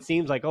 I know it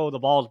seems like, oh, the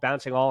ball's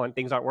bouncing all and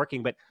things aren't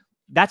working, but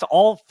that's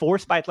all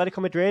forced by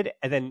Atletico Madrid.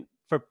 And then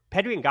for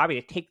Pedri and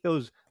Gavi to take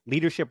those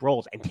leadership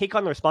roles and take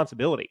on the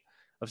responsibility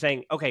of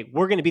saying, okay,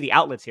 we're going to be the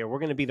outlets here. We're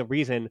going to be the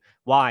reason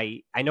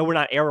why. I know we're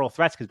not aerial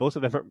threats because both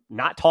of them are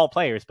not tall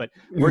players, but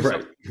we're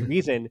the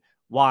reason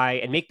why,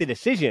 and make the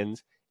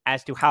decisions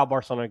as to how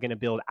Barcelona are going to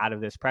build out of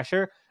this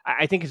pressure.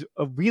 I think is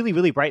a really,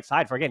 really bright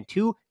side for, again,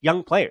 two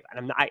young players.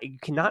 And you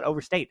cannot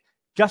overstate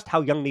just how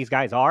young these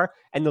guys are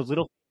and those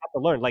little things have to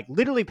learn. Like,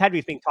 literally, Pedri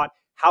is being taught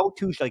how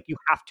to, like, you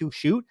have to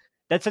shoot.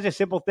 That's such a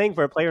simple thing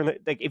for a player.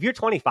 Like, if you're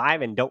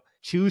 25 and don't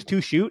choose to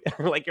shoot,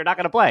 like, you're not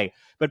going to play.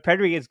 But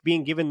Pedri is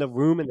being given the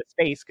room and the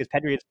space, because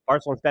Pedri is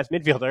Barcelona's best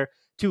midfielder,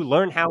 to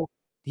learn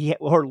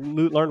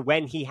learn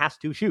when he has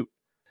to shoot.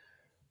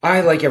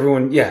 I, like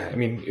everyone, I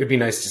mean, it'd be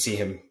nice to see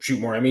him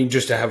shoot more. I mean,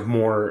 just to have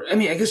more. I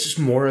mean, I guess just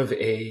more of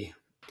a.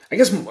 I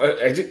guess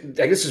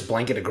just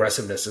blanket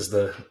aggressiveness is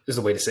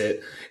the way to say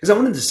it. Because I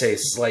wanted to say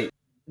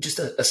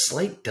a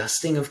slight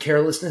dusting of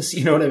carelessness.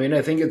 You know what I mean?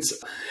 I think it's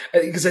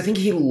because I think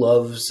he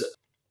loves.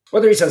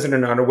 Whether he says it or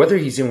not, or whether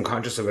he's even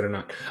conscious of it or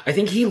not, I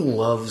think he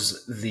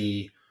loves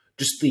the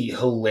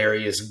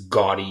hilarious,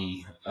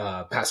 gaudy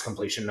pass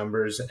completion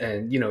numbers.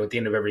 And, at the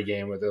end of every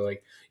game where they're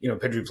like,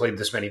 Pedri played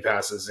this many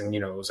passes and,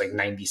 it was like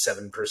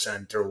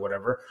 97% or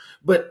whatever.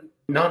 But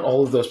not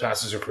all of those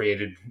passes are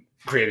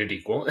created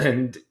equal.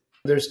 And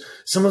there's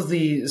some of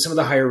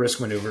the higher risk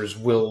maneuvers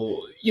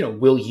will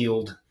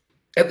yield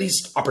at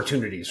least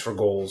opportunities for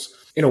goals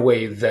in a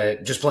way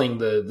that just playing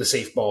the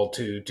safe ball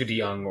to De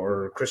Jong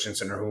or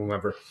Christensen or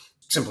whomever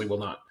simply will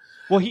not.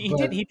 Well, he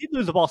did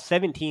lose the ball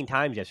 17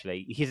 times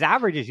yesterday. His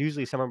average is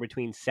usually somewhere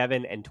between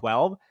 7 and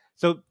 12.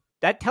 So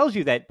that tells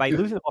you that by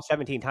losing the ball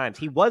 17 times,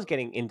 he was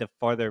getting into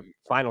farther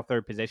final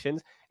third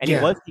positions, and he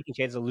was taking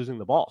chances of losing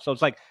the ball. So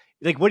it's like,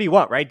 what do you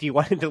want, right? Do you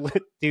want him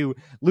to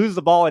lose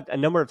the ball a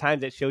number of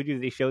times that showed you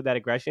that they showed that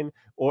aggression?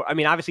 Or, I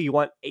mean, obviously you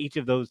want each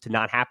of those to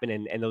not happen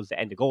and those to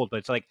end the goals, but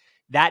it's like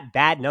that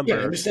bad number.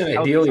 Yeah, I understand.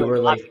 Ideally, we're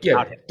like,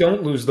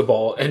 don't lose the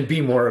ball and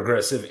be more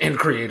aggressive and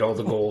create all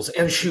the goals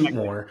and shoot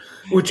more.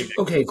 Which,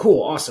 okay,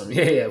 cool, awesome.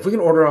 Yeah. If we can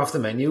order off the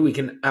menu, we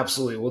can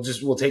absolutely.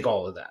 We'll take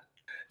all of that.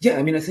 Yeah,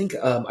 I mean, I think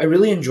I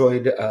really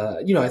enjoyed.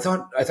 I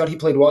thought he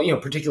played well.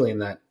 Particularly in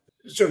that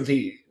sort of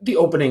the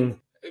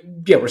opening.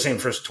 Yeah, we're saying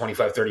first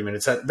 25, 30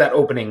 minutes, that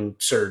opening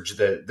surge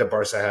that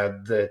Barca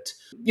had, that,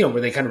 where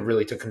they kind of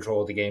really took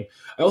control of the game.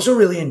 I also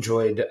really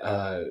enjoyed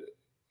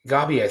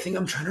Gavi. I think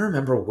I'm trying to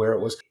remember where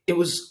it was. It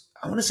was,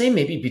 I want to say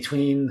maybe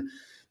between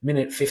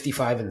minute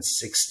 55 and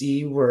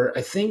 60, where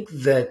I think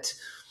that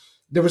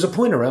there was a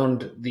point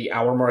around the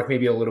hour mark,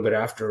 maybe a little bit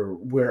after,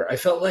 where I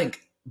felt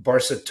like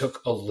Barca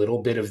took a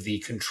little bit of the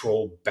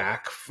control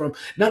back from,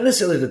 not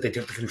necessarily that they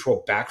took the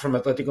control back from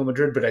Atletico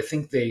Madrid, but I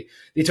think they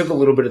took a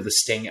little bit of the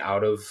sting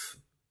out of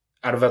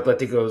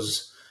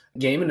Atletico's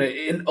game.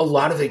 And a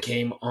lot of it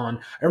came on,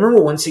 I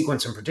remember one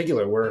sequence in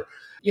particular where,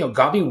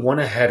 Gavi won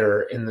a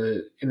header in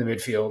the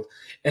midfield,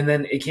 and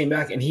then it came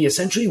back and he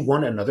essentially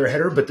won another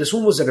header, but this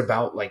one was at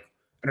about like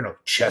I don't know,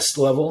 chest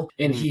level,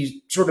 and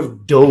he sort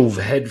of dove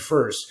head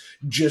first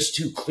just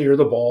to clear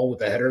the ball with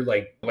the header,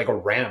 like a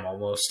ram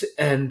almost.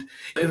 And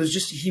it was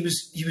just he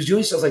was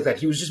doing stuff like that.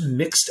 He was just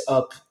mixed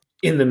up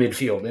in the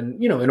midfield,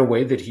 and in a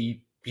way that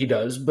he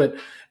does. But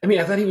I mean,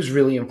 I thought he was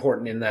really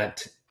important in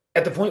that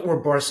at the point where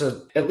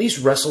Barca at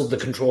least wrestled the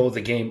control of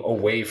the game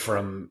away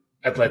from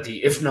Atleti,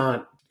 if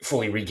not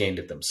fully regained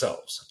it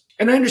themselves.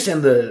 And I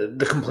understand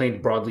the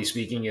complaint, broadly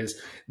speaking, is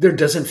there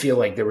doesn't feel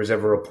like there was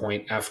ever a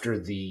point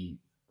after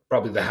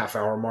probably the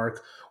half-hour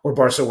mark where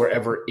Barca were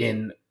ever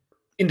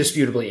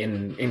indisputably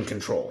in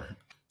control.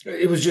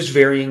 It was just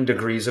varying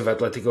degrees of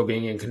Atletico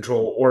being in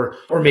control, or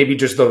maybe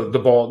just the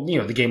ball,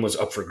 the game was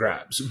up for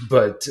grabs.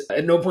 But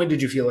at no point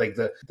did you feel like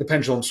the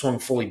pendulum swung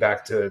fully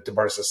back to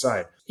Barca's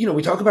side.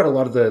 We talk about a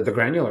lot of the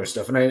granular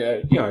stuff, and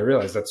I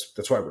realize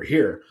that's why we're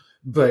here.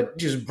 But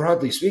just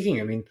broadly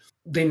speaking, I mean,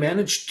 they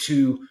managed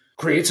to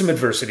create some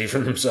adversity for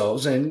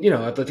themselves. And,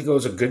 Atletico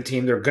is a good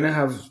team. They're going to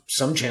have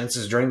some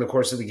chances during the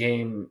course of the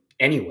game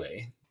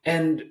anyway.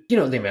 And,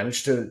 they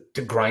managed to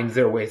grind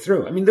their way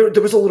through. I mean,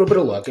 there was a little bit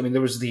of luck. I mean,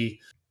 there was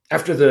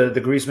after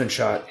the Griezmann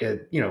shot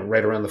at,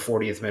 right around the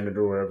 40th minute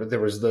or whatever, there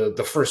was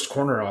the first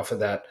corner off of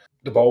that.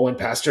 The ball went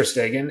past Ter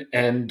Stegen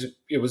and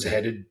it was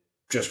headed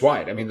just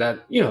wide. I mean,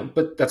 that,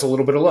 but that's a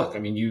little bit of luck. I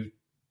mean,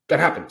 that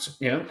happens,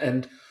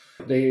 and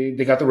they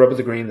got the rub of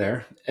the green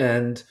there.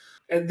 And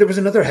there was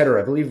another header,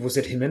 I believe, was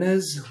it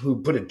Jimenez,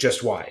 who put it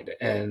just wide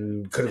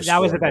and could have scored.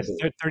 That was the best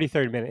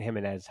 33rd minute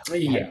Jimenez.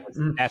 Yeah.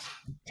 The best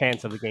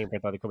chance of the game for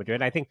Atletico Madrid.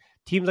 And I think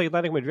teams like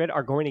Atletico Madrid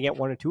are going to get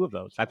one or two of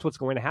those. That's what's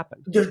going to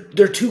happen.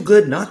 They're too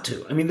good not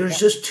to. I mean, there's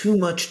just too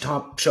much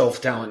top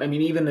shelf talent. I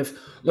mean, even if,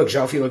 look,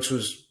 João Felix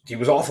was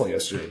awful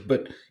yesterday,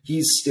 but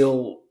he's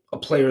still a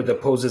player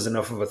that poses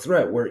enough of a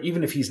threat where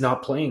even if he's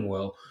not playing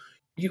well,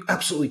 you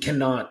absolutely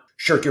cannot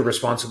shirk your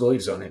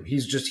responsibilities on him.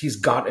 He's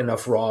got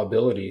enough raw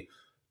ability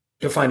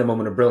to find a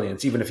moment of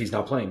brilliance, even if he's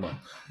not playing well.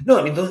 No,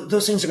 I mean,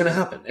 those things are going to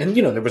happen. And,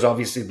 there was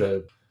obviously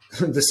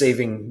the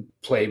saving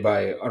play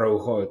by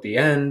Araujo at the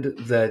end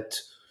that,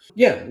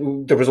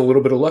 there was a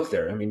little bit of luck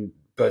there.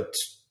 But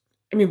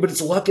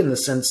it's luck in the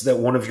sense that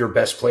one of your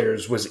best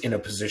players was in a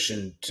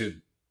position to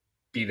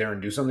be there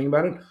and do something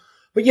about it.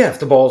 But if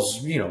the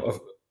ball's,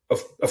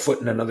 a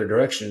foot in another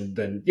direction,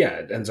 then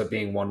it ends up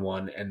being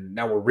 1-1. And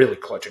now we're really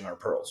clutching our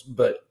pearls.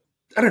 But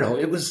I don't know,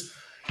 it was...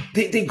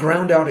 They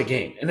ground out a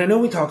game. And I know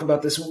we talk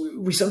about this.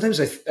 We sometimes,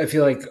 I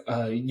feel like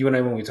you and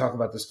I, when we talk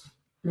about this,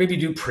 maybe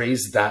do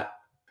praise that.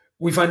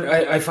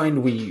 I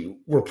find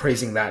we're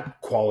praising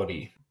that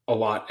quality a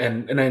lot.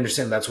 And I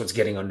understand that's what's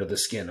getting under the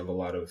skin of a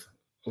lot of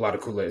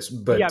culés.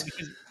 But yeah,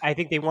 because I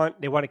think they want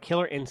a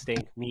killer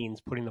instinct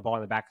means putting the ball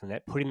in the back of the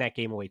net, putting that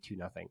game away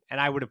 2-0.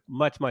 And I would have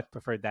much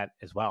preferred that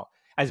as well,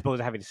 as opposed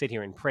to having to sit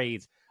here and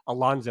praise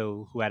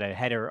Alonso, who had a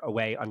header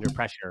away under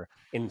pressure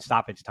in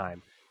stoppage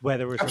time.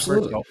 Whether it was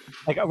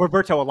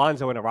Roberto,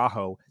 Alonso, and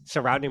Araujo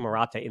surrounding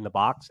Morata in the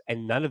box,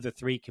 and none of the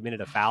three committed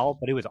a foul,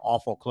 but it was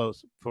awful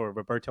close for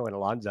Roberto and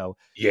Alonso.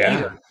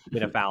 Yeah,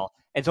 commit a foul,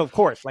 and so of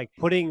course, like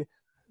putting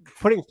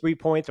 3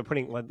 points or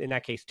in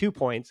that case 2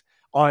 points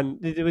on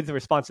with the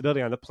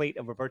responsibility on the plate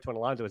of Roberto and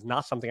Alonso is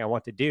not something I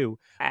want to do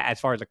as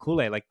far as a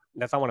culé. Like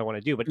that's not what I want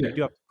to do. But you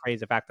do have to praise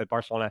the fact that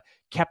Barcelona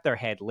kept their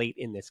head late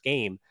in this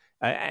game.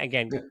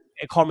 Again,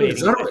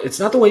 culminating. It's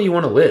not the way you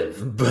want to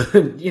live,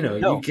 but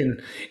you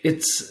can.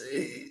 It's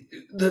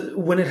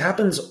when it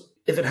happens.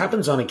 If it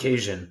happens on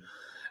occasion,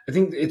 I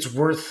think it's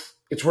worth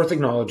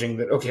acknowledging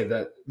that. Okay,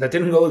 that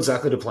didn't go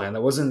exactly to plan.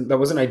 That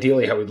wasn't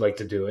ideally how we'd like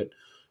to do it,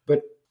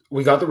 but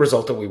we got the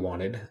result that we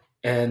wanted.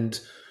 And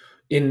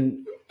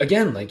in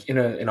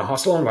a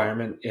hostile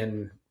environment,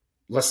 in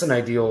less than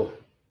ideal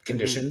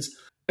conditions.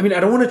 I mean, I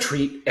don't want to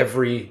treat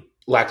every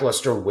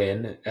lackluster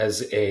win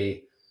as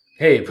a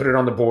hey, put it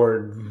on the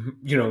board,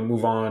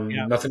 move on,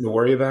 nothing to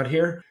worry about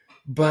here.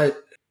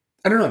 But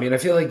I don't know. I mean, I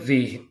feel like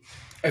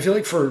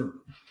for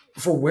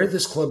where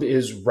this club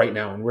is right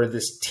now and where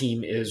this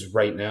team is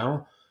right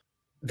now,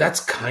 that's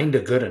kind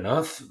of good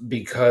enough,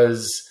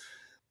 because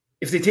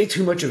if they take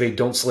too much of a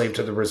don't slave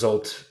to the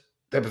result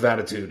type of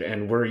attitude,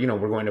 and we're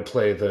going to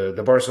play the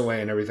Barça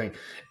way and everything,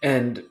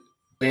 and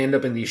they end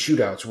up in these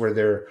shootouts where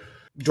they're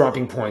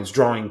dropping points,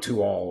 drawing 2-2,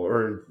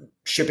 or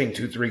shipping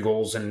 2-3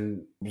 goals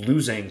and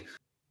losing,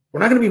 we're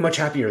not going to be much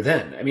happier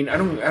then. I mean, I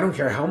don't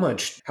care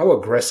how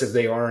aggressive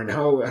they are and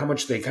how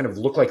much they kind of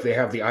look like they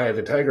have the eye of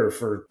the tiger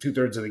for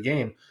 2/3 of the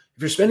game.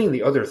 If you're spending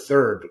the other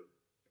third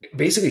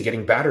basically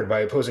getting battered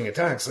by opposing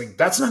attacks, like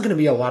that's not going to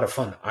be a lot of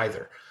fun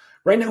either.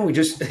 Right now, we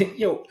just,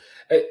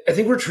 I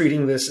think we're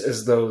treating this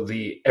as though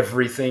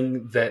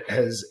everything that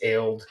has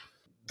ailed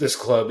this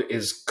club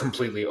is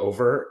completely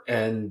over,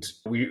 and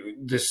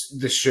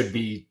this should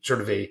be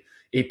sort of a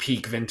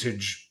peak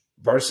vintage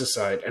Barca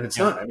side, and it's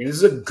not. I mean, this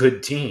is a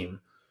good team,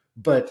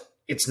 but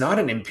it's not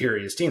an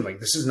imperious team. Like,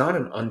 this is not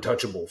an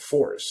untouchable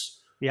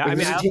force. Yeah, like,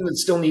 this is a team that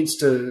still needs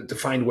to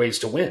find ways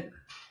to win.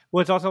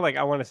 Well, it's also like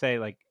I want to say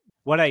like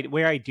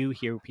where I do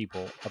hear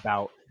people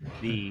about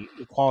the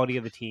quality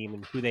of the team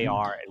and who they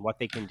are and what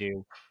they can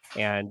do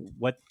and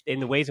what in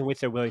the ways in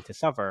which they're willing to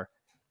suffer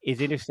is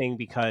interesting,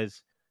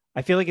 because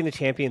I feel like in the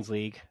Champions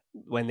League,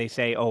 when they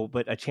say, "Oh,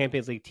 but a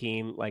Champions League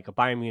team like a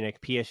Bayern Munich,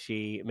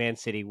 PSG, Man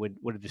City would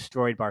have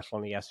destroyed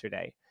Barcelona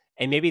yesterday,"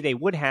 and maybe they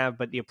would have,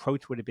 but the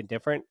approach would have been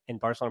different, and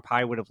Barcelona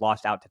probably would have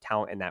lost out to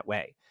talent in that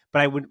way.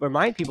 But I would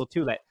remind people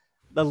too that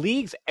the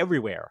leagues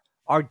everywhere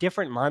are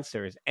different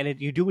monsters, and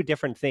you do a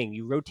different thing.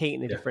 You rotate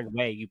in a different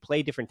way. You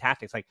play different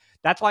tactics. Like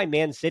that's why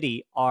Man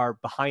City are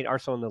behind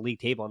Arsenal in the league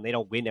table, and they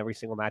don't win every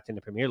single match in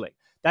the Premier League.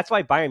 That's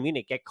why Bayern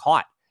Munich get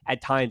caught at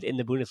times in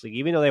the Bundesliga,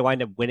 even though they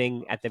wind up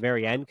winning at the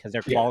very end because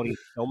their quality is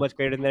so much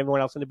greater than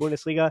everyone else in the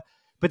Bundesliga.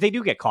 But they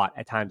do get caught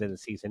at times in the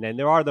season. And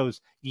there are those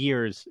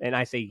years, and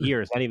I say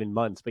years, not even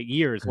months, but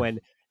years when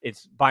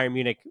it's Bayern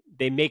Munich,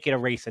 they make it a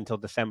race until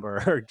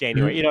December or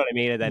January, you know what I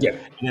mean? And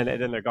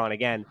then they're gone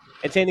again.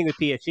 And same thing with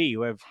PSG,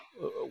 who have,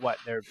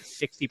 they're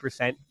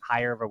 60%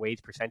 higher of a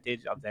wage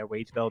percentage of their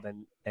wage bill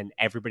than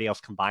everybody else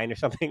combined or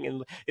something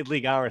in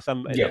Liga or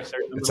some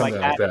absurd number like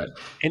that.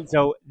 And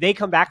so they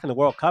come back from the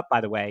World Cup, by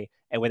the way,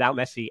 and without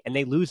Messi, and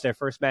they lose their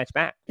first match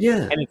back.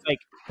 Yeah. And it's like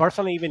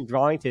Barcelona even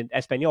drawing to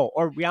Espanyol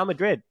or Real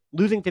Madrid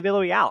losing to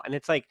Villarreal. And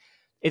it's like,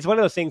 it's one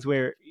of those things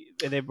where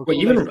they were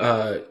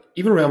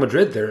even Real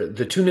Madrid,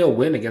 the 2-0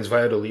 win against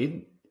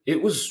Valladolid,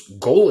 it was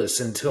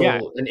goalless until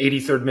an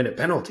 83rd minute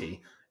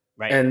penalty.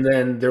 Right. And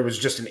then there was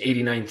just an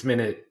 89th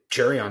minute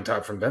cherry on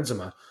top from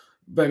Benzema.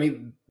 But I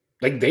mean,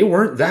 like they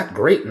weren't that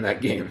great in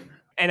that game.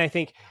 And I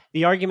think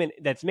the argument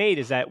that's made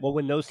is that, well,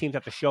 when those teams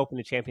have to show up in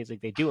the Champions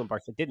League, they do, and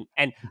Barca didn't.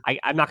 And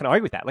I'm not going to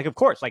argue with that. Like, of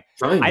course, like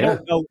I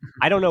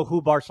don't know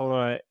who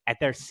Barcelona at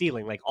their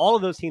ceiling, like all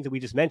of those teams that we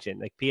just mentioned,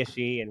 like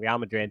PSG and Real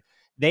Madrid,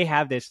 they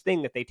have this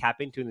thing that they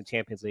tap into in the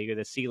Champions League or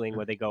the ceiling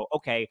where they go,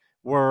 okay,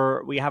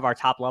 we have our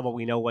top level,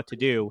 we know what to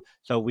do.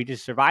 So we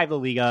just survive the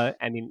Liga.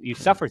 I mean, you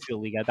suffer through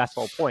the Liga. That's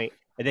the whole point.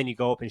 And then you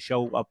go up and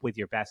show up with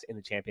your best in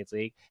the Champions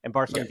League. And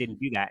Barcelona didn't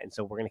do that. And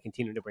so we're going to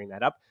continue to bring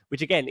that up,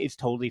 which again is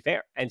totally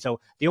fair. And so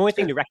the only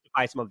thing to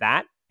rectify some of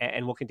that,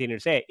 and we'll continue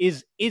to say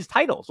it, is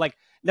titles. Like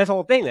that's the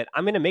whole thing, that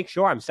I'm going to make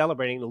sure I'm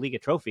celebrating the Liga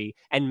trophy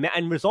and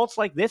results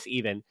like this,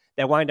 even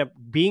that wind up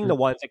being the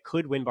ones that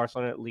could win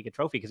Barcelona Liga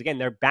trophy. Because again,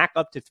 they're back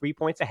up to 3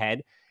 points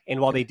ahead. And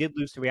while they did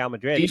lose to Real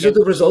Madrid, these are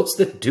the results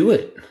that do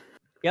it.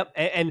 Yep,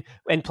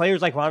 and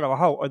players like Ronald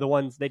Araujo are the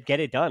ones that get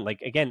it done.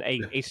 Like again,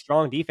 a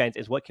strong defense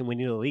is what can win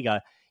you the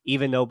Liga.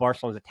 Even though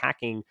Barcelona's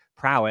attacking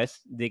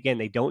prowess, again,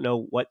 they don't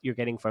know what you're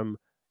getting from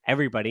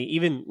everybody,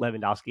 even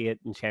Lewandowski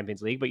in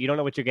Champions League, but you don't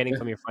know what you're getting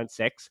from your front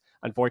six,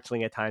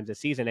 unfortunately, at times this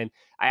season. And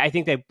I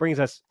think that brings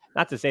us,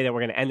 not to say that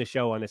we're going to end the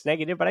show on this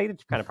negative, but I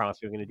kind of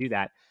promised we were going to do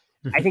that.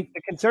 I think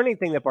the concerning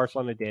thing that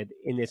Barcelona did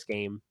in this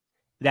game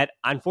that,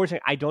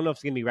 unfortunately, I don't know if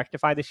it's going to be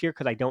rectified this year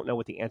because I don't know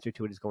what the answer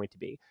to it is going to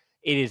be.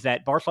 It is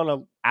that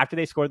Barcelona, after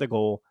they scored the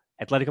goal,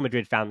 Atletico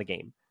Madrid found the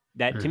game.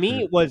 That to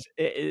me was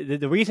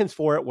the reasons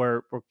for it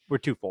were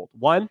twofold.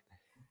 One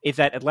is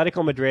that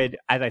Atletico Madrid,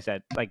 as I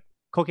said, like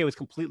Koke was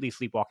completely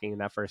sleepwalking in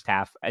that first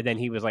half, and then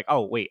he was like,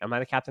 "Oh wait, am I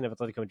the captain of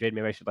Atletico Madrid?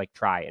 Maybe I should like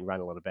try and run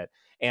a little bit."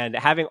 And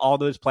having all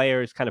those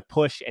players kind of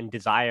push and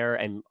desire,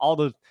 and all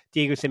those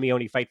Diego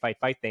Simeone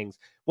fight things.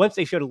 Once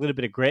they showed a little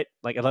bit of grit,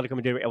 like Atletico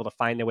Madrid were able to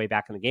find their way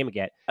back in the game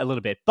again a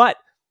little bit, but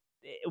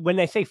when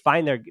they say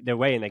find their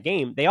way in the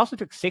game, they also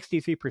took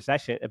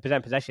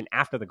 63% possession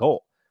after the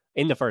goal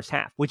in the first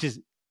half, which is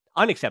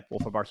unacceptable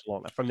for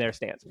Barcelona from their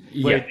stance,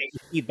 where they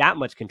see that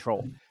much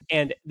control.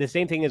 And the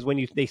same thing is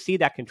when they see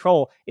that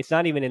control, it's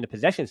not even in the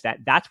possession stat.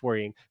 That's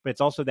worrying, but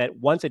it's also that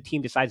once a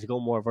team decides to go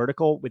more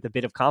vertical with a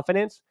bit of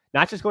confidence,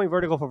 not just going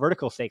vertical for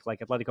vertical's sake, like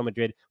Atletico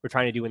Madrid were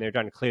trying to do when they're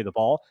trying to clear the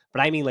ball,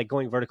 but I mean like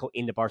going vertical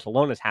into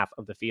Barcelona's half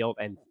of the field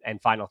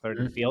and final third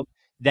of the field,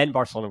 then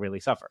Barcelona really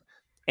suffer.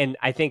 And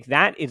I think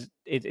that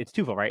it's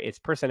twofold, right? It's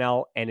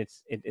personnel and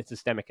it's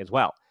systemic as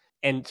well.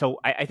 And so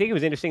I think it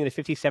was interesting in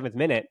the 57th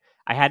minute,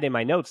 I had in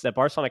my notes that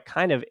Barcelona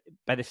kind of,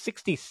 by the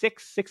 66th,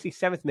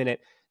 67th minute,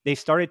 they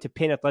started to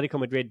pin Atletico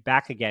Madrid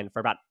back again for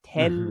about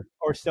 10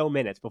 or so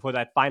minutes before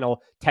that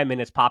final 10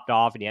 minutes popped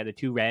off and you had the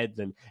two reds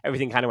and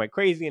everything kind of went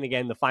crazy. And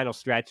again, the final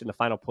stretch and the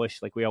final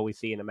push, like we always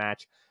see in a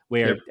match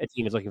where a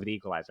team is looking for the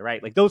equalizer,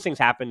 right? Like those things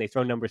happen. They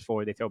throw numbers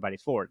forward, they throw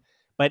bodies forward.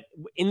 But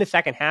in the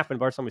second half, when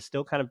Barcelona was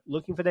still kind of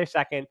looking for their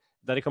second,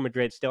 Atletico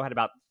Madrid still had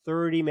about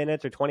 30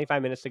 minutes or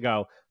 25 minutes to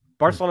go.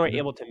 Barcelona were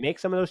able to make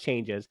some of those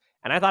changes.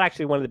 And I thought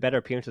actually one of the better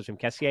appearances from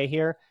Kessié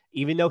here,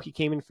 even though he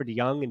came in for De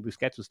Jong and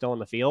Busquets was still on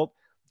the field,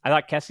 I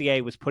thought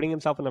Kessié was putting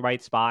himself in the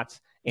right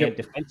spots and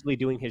defensively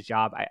doing his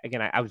job.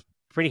 I was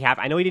pretty happy.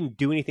 I know he didn't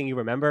do anything you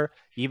remember.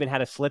 He even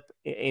had a slip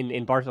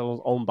in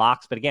Barcelona's own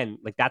box. But again,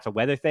 like that's a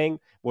weather thing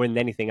more than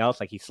anything else.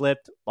 Like he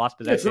slipped, lost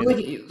possession. It's not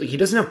like he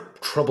doesn't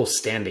have trouble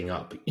standing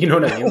up. You know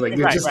what I mean? Like,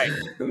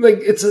 like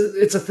it's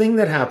a thing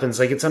that happens.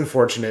 Like it's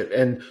unfortunate.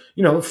 And,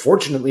 you know,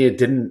 fortunately it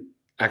didn't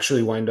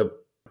actually wind up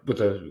with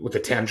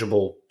a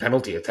tangible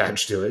penalty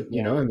attached to it.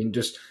 You know, I mean,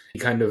 just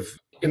kind of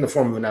in the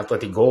form of an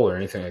athletic goal or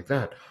anything like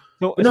that.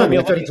 No, I mean,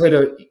 I thought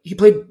he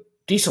played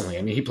decently.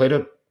 I mean, he played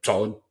a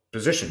solid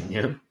position,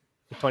 you know?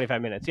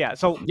 25 minutes. Yeah.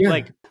 So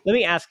like, let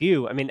me ask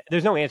you, I mean,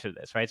 there's no answer to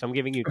this, right? So I'm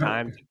giving you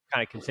time to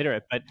kind of consider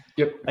it, but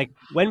like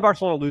when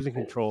Barcelona losing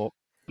control,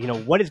 you know,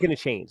 what is going to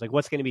change? Like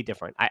what's going to be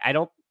different? I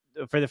don't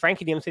for the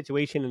Frankie de Jong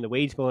situation and the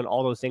wage bill and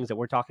all those things that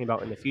we're talking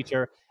about in the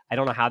future, I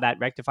don't know how that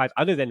rectifies,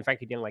 other than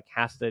Frankie de Jong like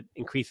has to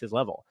increase his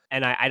level.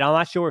 And I'm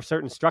not sure if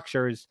certain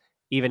structures,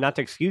 even not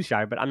to excuse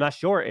Xavi, but I'm not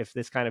sure if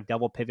this kind of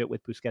double pivot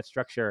with Busquets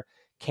structure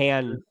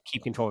can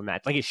keep control of the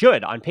match. Like it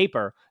should on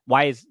paper.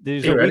 Why is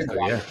there's no reason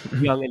why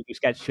Young and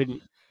Busquets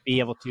shouldn't be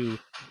able to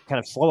kind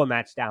of slow a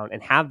match down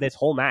and have this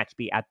whole match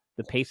be at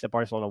the pace that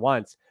Barcelona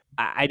wants?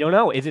 I don't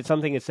know. Is it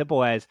something as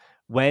simple as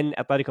when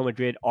Atletico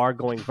Madrid are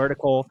going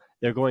vertical,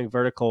 they're going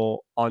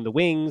vertical on the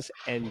wings,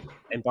 and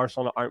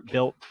Barcelona aren't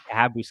built to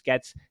have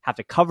Busquets have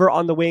to cover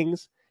on the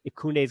wings? If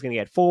Koundé is going to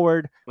get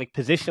forward, like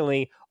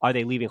positionally, are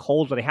they leaving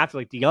holes where they have to,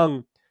 like De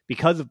Jong,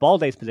 because of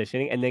Balde's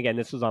positioning, and again,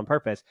 this was on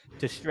purpose,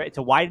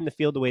 to widen the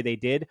field the way they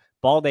did.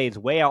 Balde is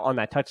way out on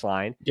that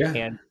touchline. Yeah.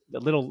 And the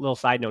little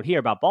side note here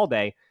about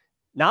Balde,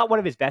 not one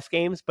of his best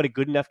games, but a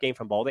good enough game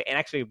from Balde, and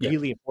actually a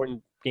really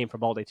important game for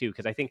Balde too,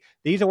 because I think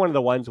these are one of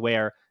the ones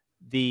where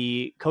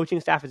the coaching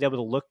staff is able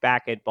to look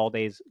back at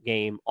Balde's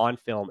game on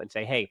film and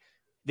say, hey,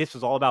 this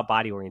was all about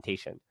body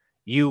orientation.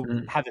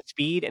 You have the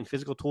speed and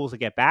physical tools to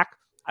get back.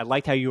 I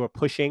liked how you were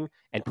pushing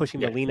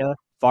Molina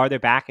farther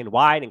back and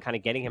wide and kind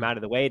of getting him out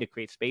of the way to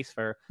create space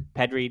for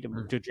Pedri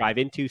to drive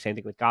into. Same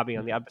thing with Gabi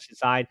on the opposite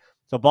side.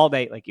 So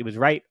Balde, like, it was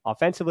right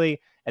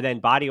offensively, and then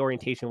body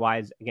orientation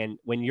wise, again,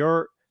 when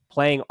you're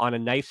playing on a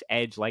nice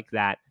edge like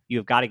that,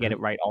 you've got to get it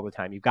right all the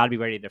time. You've got to be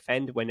ready to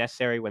defend when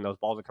necessary, when those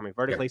balls are coming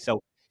vertically.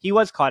 So he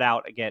was caught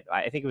out again.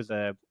 I think it was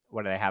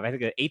what did I have? I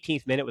think the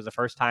 18th minute was the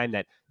first time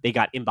that they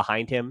got in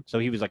behind him. So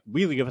he was like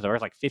really good for the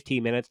first like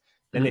 15 minutes.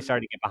 Then they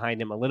started to get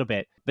behind him a little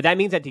bit. But that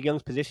means that De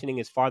Jong's positioning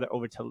is farther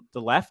over to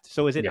the left.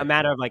 So is it a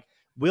matter of like,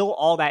 will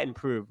all that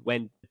improve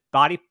when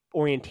body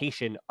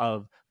orientation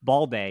of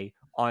Balde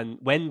on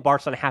when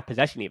Barcelona have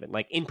possession, even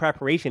like in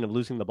preparation of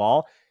losing the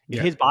ball,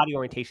 if his body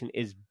orientation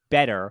is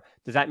better,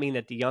 does that mean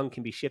that De Jong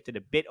can be shifted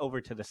a bit over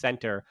to the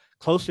center,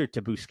 closer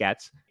to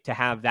Busquets, to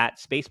have that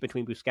space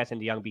between Busquets and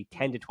De Jong be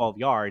 10 to 12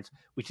 yards,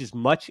 which is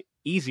much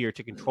easier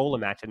to control a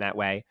match in that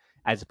way,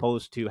 as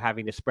opposed to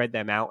having to spread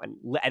them out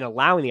and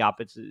allowing the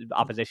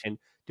opposition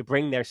to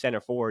bring their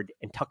center forward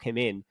and tuck him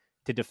in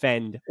to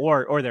defend,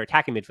 or their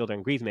attacking midfielder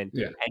in Griezmann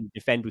and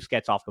defend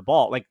Busquets off the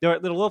ball. Like there are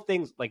little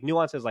things, like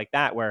nuances like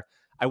that, where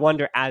I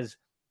wonder, as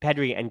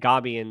Pedri and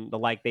Gabi and the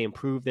like, they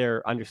improve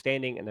their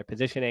understanding and their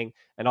positioning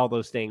and all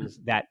those things,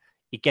 that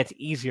it gets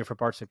easier for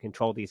Barca to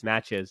control these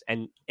matches.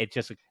 And it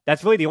just,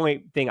 that's really the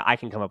only thing I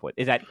can come up with,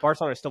 is that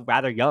Barcelona are still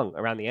rather young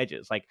around the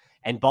edges. Like,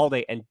 and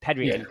Balde and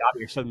Pedri and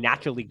Gabi are so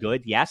naturally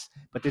good, yes,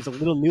 but there's a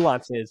little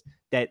nuances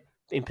that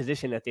in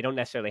position that they don't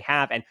necessarily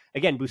have. And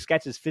again,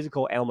 Busquets'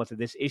 physical elements of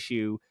this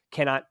issue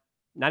cannot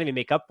not even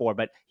make up for,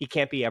 but he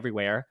can't be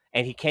everywhere,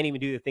 and he can't even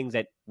do the things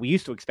that we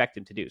used to expect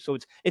him to do. So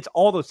it's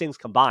all those things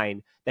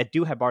combined that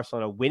do have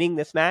Barcelona winning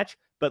this match,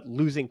 but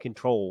losing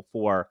control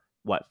for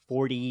what,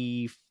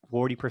 40%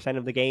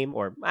 of the game,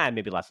 or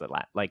maybe less than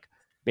that, like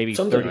maybe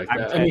something like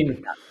that.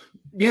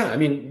 I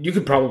mean, you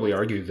could probably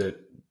argue that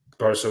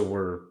Barca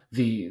were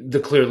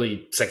the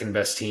clearly second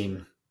best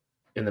team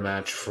in the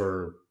match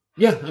for,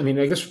 I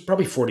guess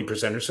probably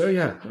 40% or so.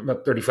 Yeah,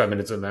 about 35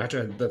 minutes of the match.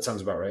 That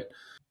sounds about right.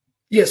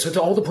 Yeah, so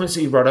to all the points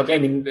that you brought up, I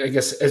mean, I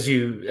guess as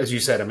you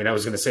said, I mean, I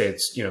was going to say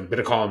it's, bit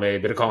of column A,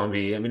 bit of column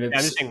B. I mean, it's,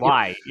 I'm just saying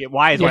why.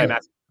 Why is what I'm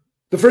asking.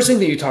 The first thing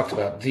that you talked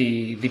about,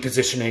 the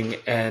positioning,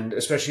 and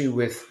especially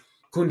with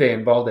Koundé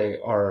and Balde,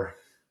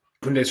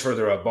 Koundé's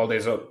further up,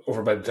 Balde's up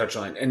over by the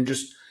touchline, and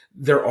just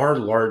there are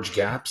large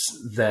gaps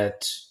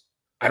that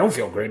I don't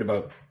feel great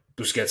about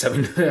Busquets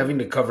having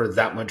to cover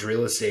that much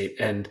real estate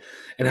and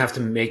have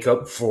to make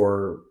up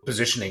for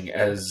positioning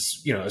as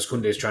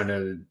Koundé's trying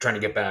to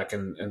get back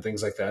and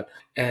things like that.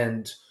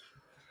 And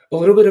a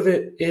little bit of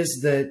it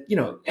is that,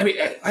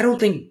 I don't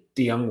think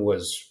De Jong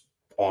was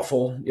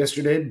awful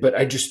yesterday, but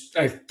I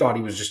thought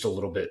he was just a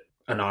little bit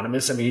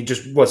anonymous. I mean, he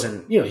just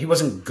wasn't, he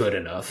wasn't good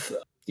enough.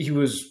 He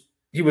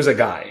was a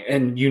guy,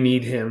 and you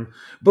need him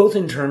both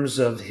in terms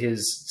of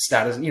his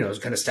status, his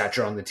kind of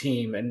stature on the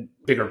team, and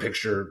bigger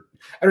picture.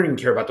 I don't even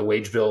care about the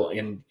wage bill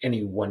in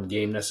any one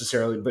game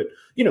necessarily, but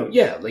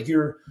like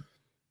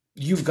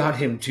you've got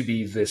him to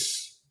be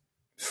this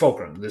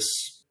fulcrum,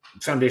 this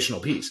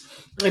foundational piece,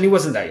 and he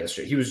wasn't that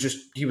yesterday. He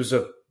was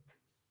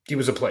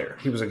a player.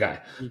 He was a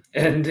guy,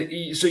 and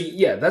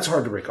that's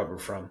hard to recover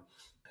from.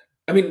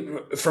 I mean,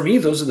 for me,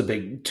 those are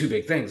the two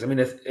big things. I mean,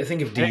 I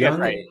think if De Jong,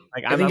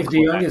 if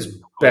De Jong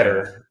is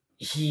better,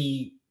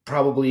 he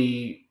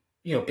probably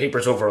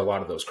papers over a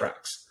lot of those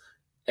cracks,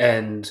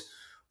 and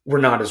we're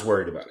not as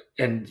worried about it.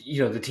 And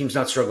the team's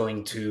not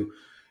struggling to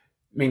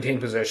maintain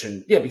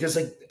possession. Yeah, because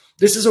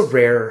this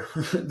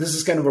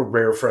is kind of a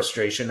rare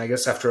frustration, I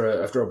guess,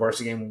 after a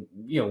Barca game,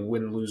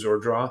 win, lose, or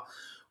draw,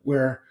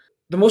 where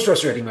the most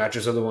frustrating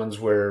matches are the ones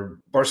where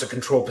Barca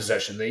control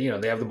possession. They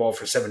have the ball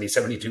for 70,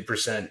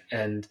 72%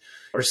 and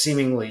are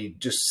seemingly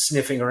just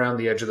sniffing around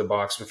the edge of the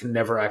box, but can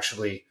never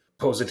actually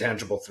pose a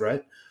tangible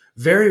threat.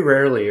 Very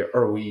rarely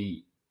are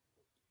we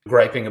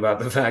griping about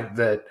the fact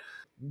that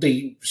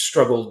they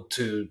struggled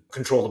to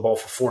control the ball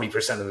for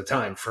 40% of the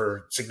time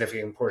for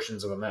significant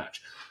portions of a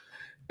match.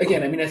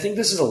 again, I mean, I think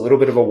this is a little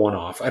bit of a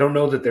one-off. I don't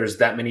know that there's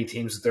that many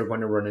teams that they're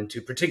going to run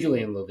into,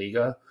 particularly in La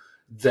Liga,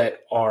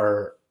 that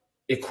are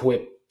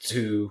equipped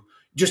to,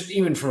 just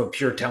even from a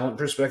pure talent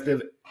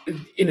perspective,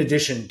 in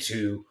addition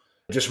to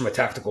just from a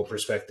tactical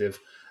perspective,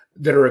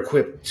 that are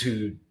equipped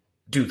to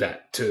do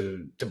that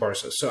to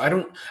Barca. So I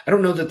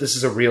don't know that this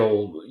is a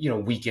real,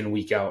 week in,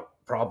 week out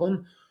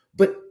problem,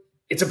 but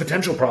it's a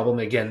potential problem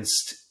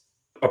against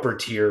upper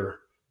tier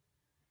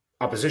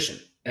opposition.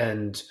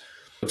 And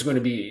it's going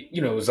to be,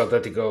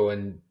 Atletico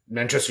and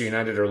Manchester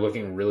United are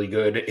looking really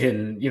good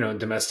in,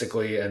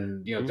 domestically,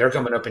 and they're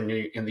coming up in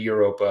the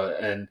Europa,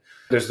 and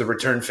there's the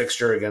return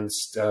fixture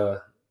against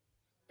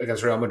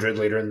Real Madrid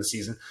later in the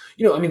season.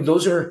 I mean,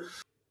 those are,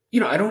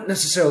 I don't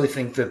necessarily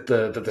think that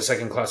the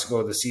second Clasico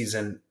of the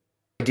season,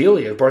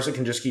 ideally, if Barca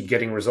can just keep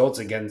getting results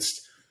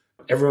against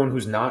everyone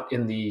who's not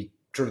in the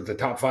sort of the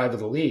top five of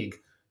the league,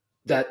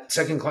 that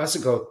second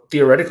Clasico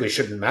theoretically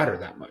shouldn't matter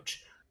that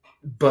much.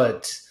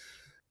 But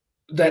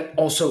that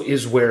also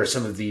is where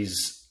some of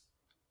these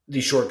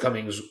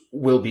shortcomings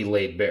will be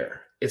laid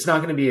bare. It's not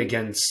going to be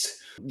against,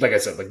 like I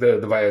said, like the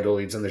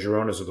Valladolids and the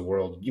Gironas of the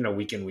world,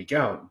 week in, week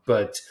out,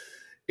 but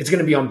it's going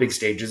to be on big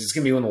stages. It's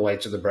going to be when the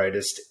lights are the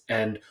brightest.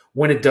 And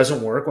when it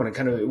doesn't work,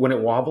 when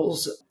it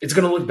wobbles, it's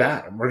going to look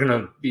bad. And we're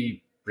going to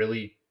be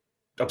really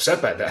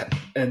upset by that.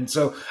 And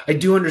so I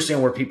do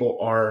understand where people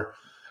are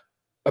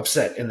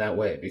upset in that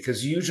way,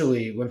 because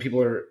usually when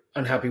people are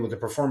unhappy with the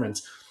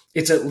performance,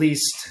 it's at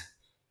least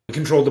we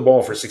controlled the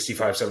ball for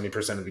 65,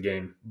 70% of the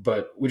game,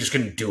 but we just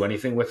couldn't do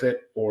anything with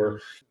it.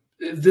 Or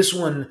this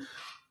one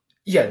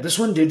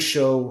did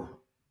show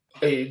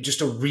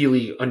just a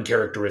really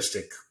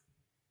uncharacteristic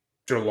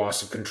sort of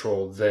loss of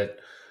control that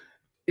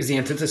is the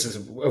antithesis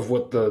of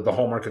what the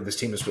hallmark of this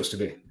team is supposed to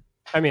be.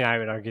 I mean, I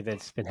would argue that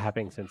it's been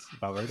happening since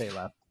Valverde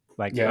left.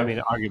 I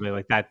mean, arguably,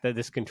 like that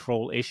this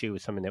control issue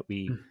is something that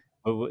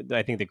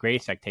I think the great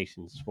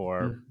expectations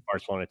for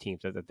Barcelona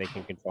teams are that they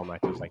can control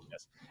matches like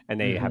this, and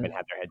they haven't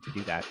had their head to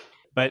do that.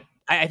 But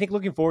I think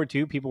looking forward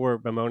to, people were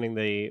bemoaning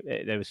that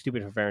it was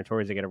stupid for Ferran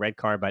Torres to get a red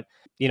card. But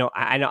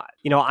I know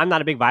I'm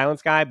not a big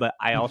violence guy, but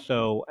I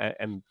also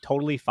am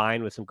totally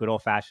fine with some good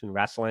old fashioned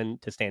wrestling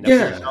to stand up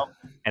for yourself.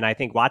 And I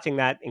think watching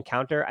that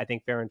encounter, I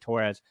think Ferran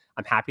Torres,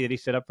 I'm happy that he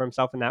stood up for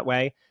himself in that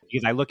way,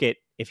 because I look at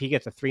if he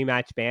gets a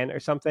 3-match ban or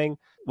something.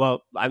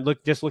 Well, I'm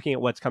looking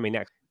at what's coming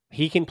next.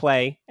 He can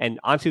play,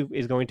 and Ansu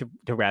is going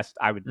to rest,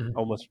 I would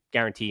almost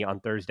guarantee, on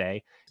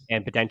Thursday,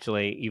 and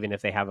potentially even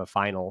if they have a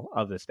final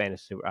of the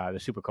Spanish, the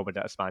Supercopa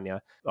de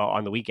España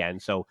on the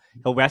weekend. So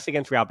he'll rest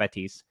against Real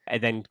Betis,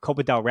 and then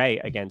Copa del Rey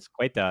against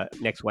Cueta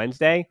next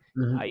Wednesday.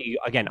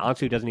 Again,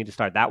 Ansu doesn't need to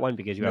start that one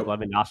because you have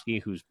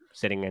Lewandowski who's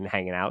sitting and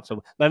hanging out.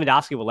 So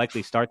Lewandowski will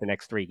likely start the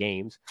next 3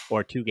 games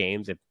or 2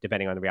 games,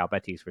 depending on the Real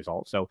Betis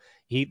result. So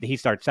he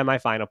starts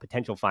semifinal,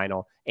 potential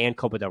final, and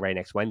Copa del Rey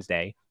next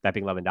Wednesday, that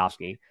being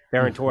Lewandowski.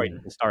 Ferran Torres, you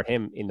can start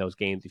him in those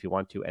games if you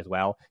want to as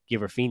well.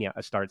 Give Rafinha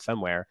a start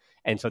somewhere.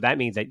 And so that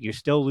means that you're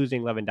still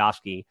losing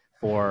Lewandowski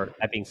for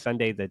that being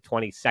Sunday the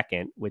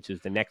 22nd, which is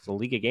the next La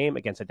Liga game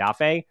against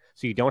Adafe.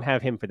 So you don't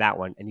have him for that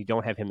one, and you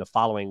don't have him the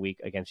following week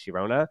against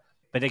Girona.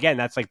 But again,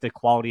 that's like the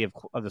quality of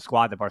the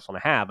squad that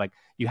Barcelona have. Like,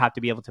 you have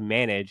to be able to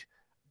manage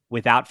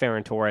without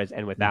Ferran Torres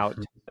and without,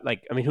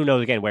 who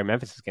knows again where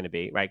Memphis is going to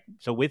be, right?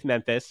 So with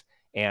Memphis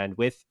and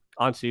with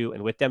Ansu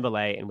and with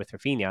Dembele and with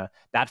Rafinha,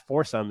 that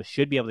foursome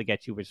should be able to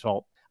get you a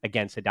result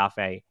against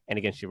Adafe and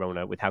against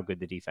Girona with how good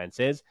the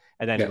defense is.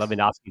 And then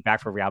Lewandowski back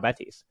for Real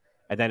Betis.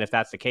 And then if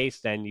that's the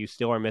case, then you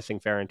still are missing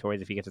Ferran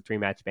Torres if he gets a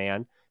 3-match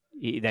ban.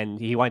 Then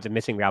he winds up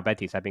missing Real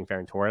Betis, that being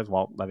Ferran Torres,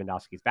 while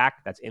Lewandowski's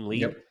back. That's in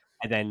league.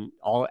 And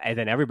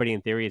then everybody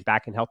in theory is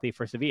back and healthy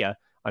for Sevilla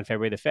on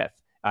February the 5th.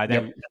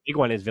 Then the big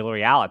one is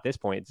Villarreal at this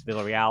point. It's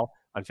Villarreal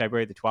on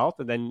February the 12th,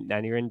 and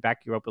then you're in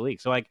back Europa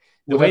League. So like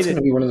that's going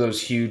to be one of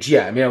those huge.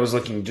 Yeah, I mean, I was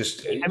looking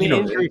just.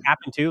 Injuries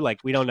happen too. Like,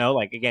 we don't know.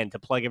 Like, again, to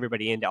plug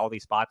everybody into all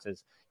these spots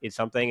is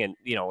something, and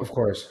of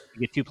course,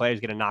 you get 2 players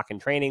get a knock in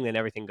training, then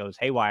everything goes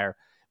haywire.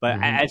 But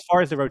as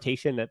far as the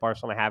rotation that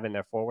Barcelona have in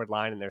their forward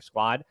line and their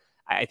squad,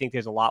 I think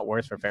there's a lot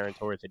worse for Ferran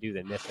Torres to do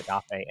than miss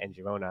Adafe and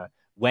Girona,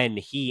 when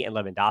he and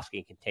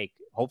Lewandowski can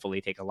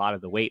hopefully take a lot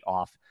of the weight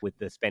off with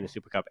the Spanish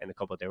Super Cup and the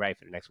Copa del Rey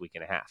for the next week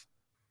and a half.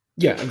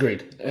 Yeah,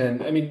 agreed.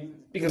 And I mean,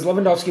 because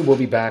Lewandowski will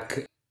be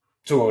back.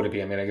 So what would it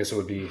be? I mean, I guess it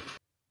would be.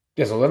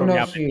 Yeah, so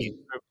Lewandowski.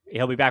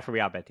 He'll be back for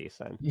Real Betis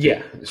then.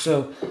 Yeah.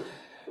 So,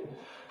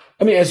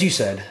 I mean, as you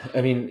said,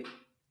 I mean,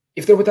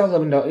 if they're without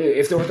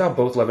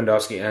both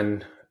Lewandowski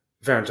and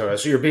Ferran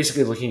Torres, so you're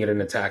basically looking at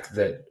an attack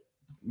that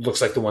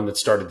looks like the one that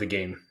started the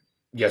game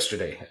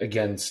yesterday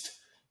against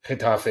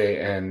Getafe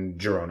and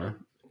Girona.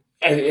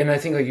 And I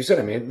think, like you said,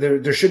 I mean,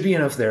 there should be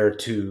enough there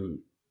to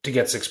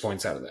get 6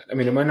 points out of that. I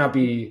mean, it might not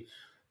be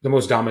the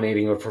most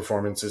dominating of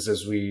performances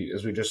as we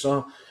just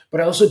saw,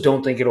 but I also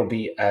don't think it'll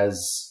be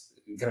as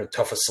kind of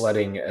tough a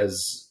sledding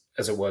as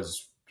it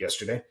was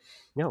yesterday.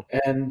 No,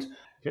 and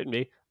shouldn't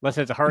be, unless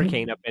there's a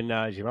hurricane up in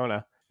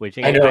Girona, which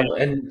I know,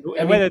 and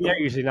whether they're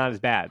usually not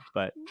as bad.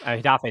 But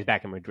Getafe is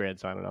back in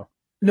Madrid, so I don't know.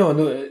 No,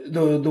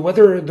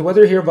 the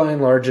weather here by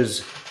and large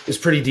is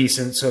pretty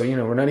decent. So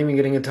we're not even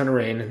getting a ton of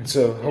rain, and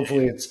so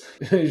hopefully it's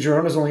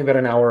Girona's only about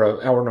an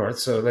hour north,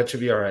 so that should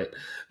be all right.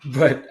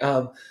 But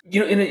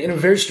in a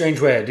very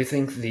strange way, I do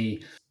think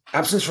the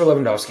absence for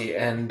Lewandowski,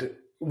 and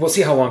we'll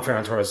see how long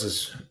Ferran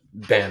Torres'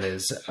 ban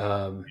is.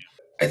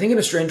 I think in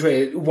a strange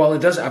way, while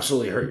it does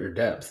absolutely hurt your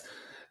depth,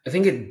 I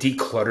think it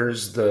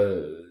declutters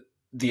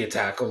the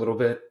attack a little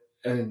bit,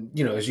 and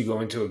as you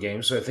go into a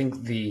game. So I think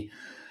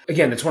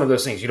again, it's one of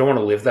those things you don't want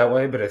to live that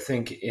way, but I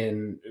think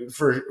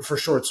for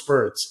short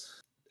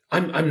spurts,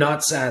 I'm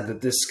not sad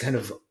that this kind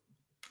of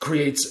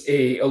creates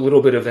a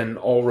little bit of an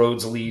all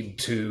roads lead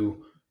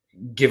to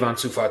give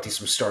Ansu Fati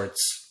some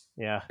starts.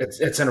 Yeah,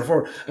 at center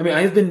forward. I mean,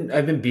 I've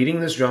been beating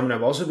this drum, and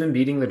I've also been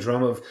beating the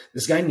drum of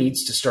this guy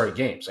needs to start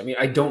games. I mean,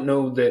 I don't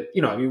know that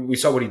I mean, we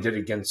saw what he did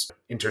against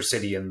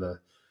Intercity in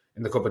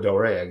the Copa del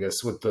Rey, I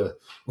guess, with the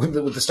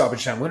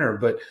stoppage time winner.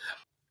 But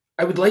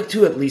I would like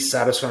to at least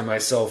satisfy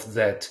myself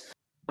that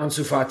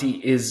Ansu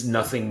Fati is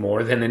nothing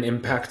more than an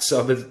impact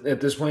sub at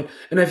this point.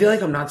 And I feel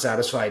like I'm not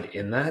satisfied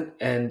in that.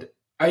 And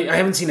I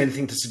haven't seen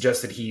anything to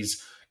suggest that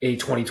he's a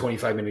 20,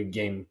 25-minute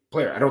game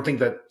player. I don't think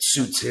that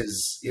suits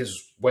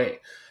his way.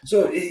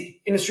 So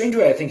in a strange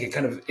way, I think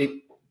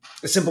it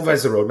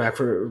simplifies the roadmap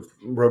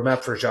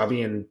for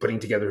Xavi and putting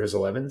together his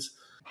 11s.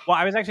 Well,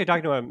 I was actually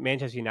talking to a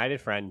Manchester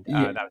United friend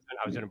that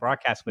I was doing a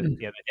broadcast with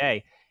the other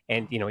day.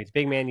 And, he's a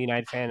big Man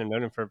United fan. I've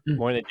known him for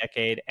more than a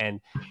decade. And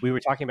we were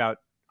talking about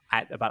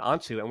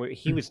Ansu, and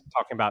he was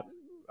talking about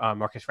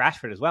Marcus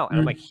Rashford as well. And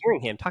I'm like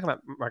hearing him talking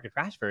about Marcus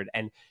Rashford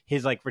and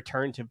his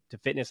return to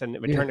fitness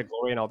and return to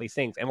glory and all these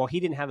things. And while he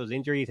didn't have those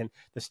injuries and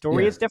the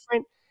story is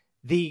different,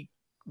 the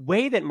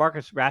way that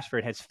Marcus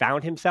Rashford has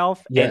found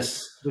himself and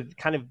with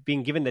kind of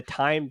being given the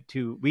time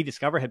to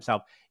rediscover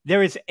himself,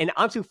 there is an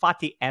Ansu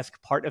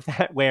Fati-esque part of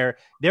that where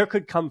there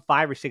could come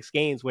 5 or 6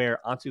 games where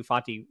Ansu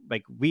Fati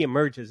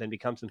reemerges and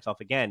becomes himself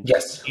again.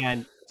 Yes.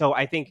 And so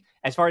I think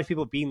as far as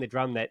people beating the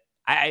drum, that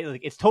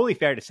it's totally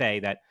fair to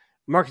say that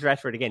Marcus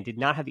Rashford, again, did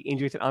not have the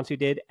injuries that Ansu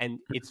did. And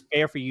it's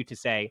fair for you to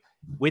say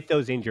with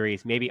those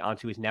injuries, maybe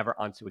Ansu is never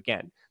Ansu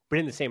again. But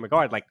in the same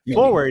regard,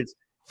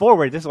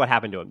 forward, this is what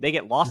happened to them. They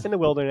get lost in the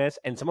wilderness,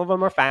 and some of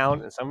them are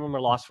found, and some of them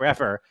are lost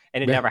forever,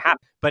 and it never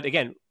happened. But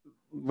again,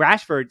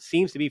 Rashford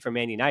seems to be, for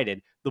Man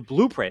United, the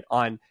blueprint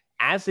on,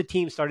 as the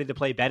team started to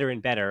play better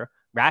and better,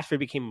 Rashford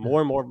became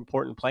more and more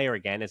important player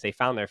again as they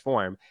found their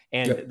form.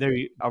 And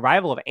the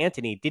arrival of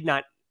Antony did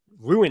not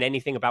ruin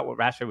anything about what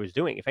Rashford was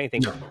doing. If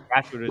anything,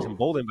 Rashford was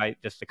emboldened by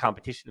just the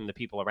competition and the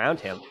people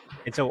around him.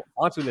 And so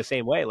Ansu in the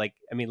same way,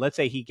 let's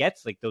say he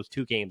gets those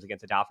 2 games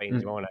against Adafe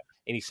and Girona,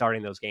 and he's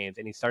starting those games,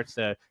 and he starts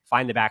to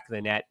find the back of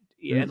the net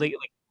like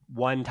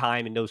one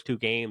time in those 2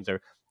 games,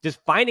 or just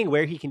finding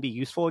where he can be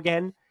useful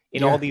again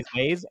in all these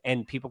ways.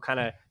 And people kind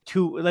of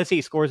let's say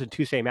he scores in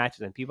 2 straight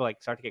matches, and people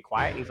start to get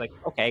quiet. And he's like,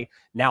 okay,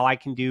 now I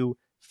can do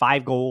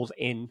 5 goals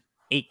in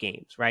 8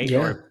 games, right? Yeah.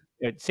 Or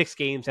 6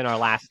 games in our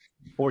last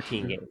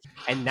 14 games.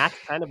 And that's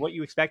kind of what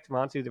you expect from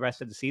Ansu the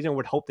rest of the season,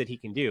 would hope that he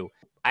can do.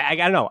 I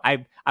don't know.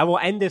 I will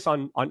end this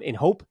on in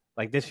hope.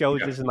 This show,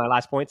 this is my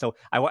last point. So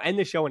I will end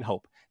the show in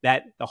hope.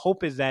 That the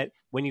hope is that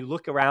when you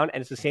look around,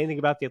 and it's the same thing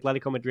about the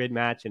Atletico Madrid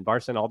match and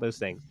Barça and all those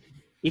things,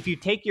 if you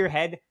take your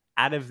head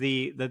out of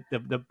the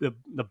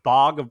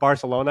bog of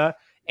Barcelona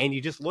and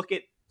you just look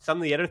at some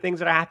of the other things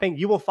that are happening,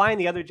 you will find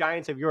the other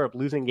giants of Europe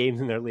losing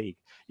games in their league.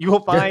 You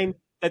will find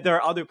that there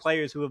are other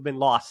players who have been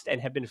lost and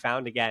have been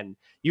found again.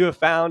 You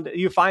find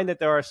that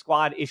there are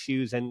squad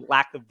issues and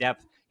lack of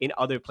depth in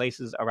other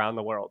places around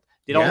the world.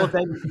 Did all of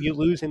them you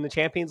lose in the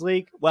Champions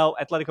League? Well,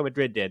 Atletico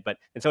Madrid did,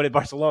 and so did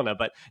Barcelona.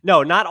 But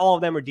no, not all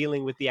of them are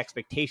dealing with the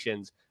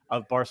expectations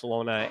of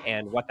Barcelona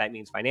and what that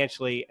means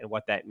financially and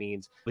what that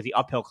means with the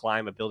uphill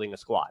climb of building a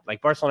squad.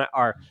 Barcelona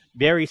are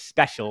very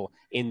special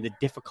in the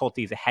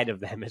difficulties ahead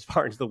of them as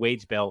far as the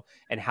wage bill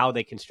and how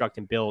they construct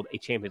and build a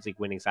Champions League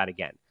winning side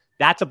again.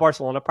 That's a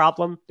Barcelona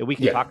problem that we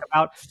can talk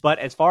about. But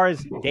as far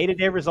as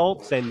day-to-day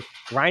results and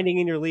grinding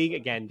in your league,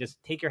 again,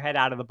 just take your head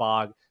out of the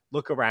bog,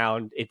 look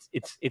around.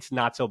 It's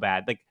not so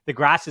bad. The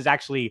grass is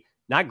actually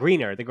not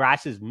greener. The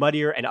grass is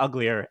muddier and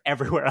uglier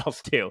everywhere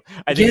else too,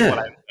 I think is what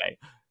I would say.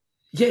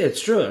 Yeah,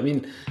 it's true. I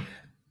mean,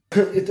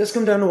 it does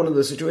come down to one of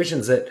those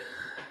situations that,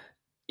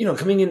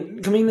 coming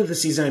into the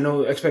season, I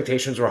know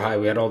expectations were high.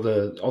 We had all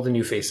the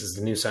new faces,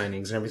 the new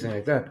signings and everything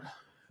like that.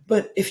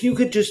 But if you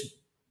could just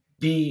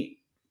be,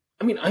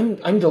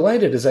 I'm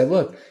delighted as I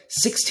look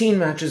 16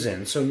 matches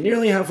in. So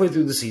nearly halfway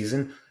through the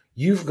season,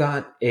 you've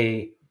got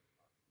a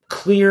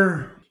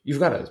solid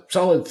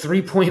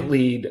 3-point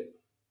lead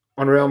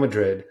on Real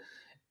Madrid,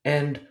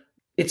 and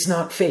it's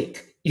not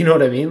fake. You know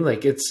what I mean?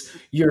 It's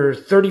your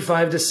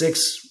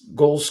 35-6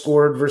 goals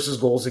scored versus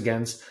goals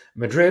against.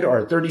 Madrid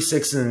are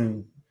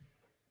 36-16.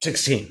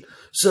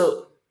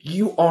 So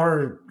you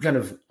are kind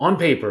of on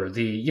paper,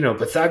 the,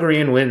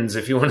 Pythagorean wins,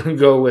 if you want to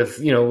go with,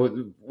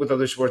 with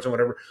other sports and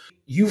whatever.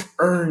 You've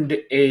earned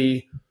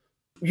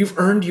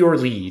your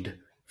lead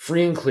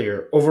free and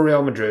clear over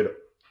Real Madrid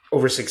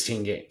over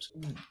 16 games.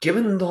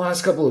 Given the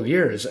last couple of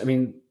years,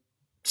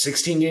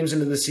 16 games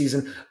into the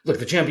season. Look,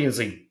 the Champions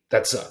League,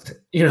 that sucked.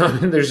 You know, I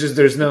mean,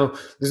 there's no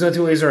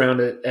two ways around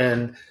it.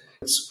 And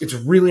it's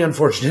really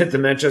unfortunate that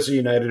Manchester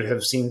United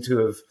have seemed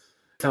to have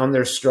found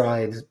their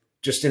stride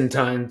just in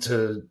time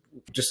for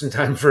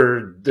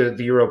the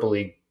Europa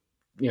League,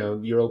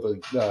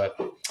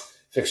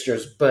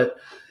 fixtures. But,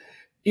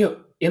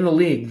 in the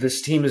league,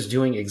 this team is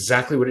doing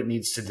exactly what it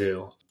needs to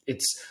do.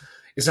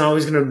 It's not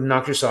always going to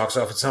knock your socks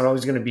off. It's not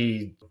always going to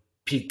be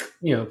peak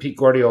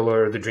Guardiola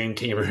or the dream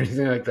team or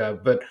anything like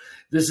that. But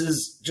this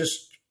is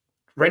just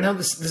right now.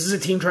 This is a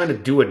team trying to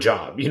do a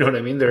job. You know what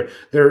I mean?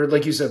 They're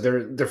like you said,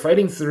 they're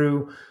fighting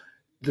through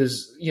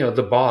this,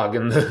 the bog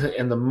and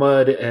the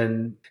mud,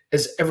 and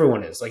as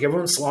everyone is, like,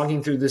 everyone's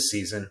slogging through this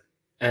season,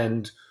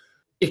 and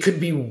it could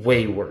be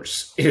way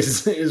worse.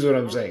 Is what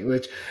I'm saying.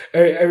 Which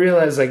I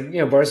realize, like,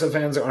 Barca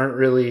fans aren't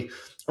really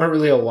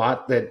a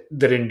lot that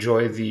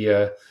enjoy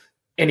the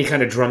any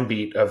kind of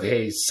drumbeat of,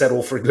 hey,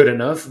 settle for good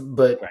enough.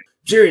 But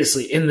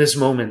seriously, in this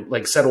moment,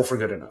 like, settle for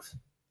good enough.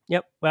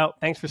 Yep. Well,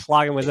 thanks for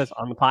slogging with us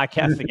on the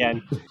podcast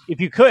again. If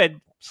you could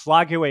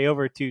slog your way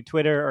over to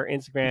Twitter or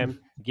Instagram,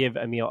 give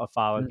Emil a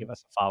follow, give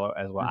us a follow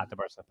as well at the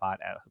Barca Pod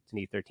at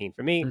HoopToNeed13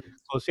 for me.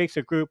 Close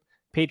Facebook group,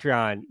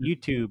 Patreon,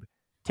 YouTube,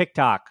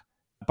 TikTok,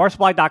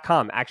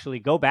 BarcaBlog.com. Actually,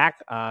 go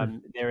back.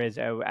 There is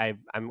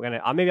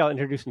maybe I'll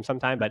introduce him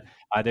sometime, but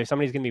there's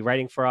somebody who's going to be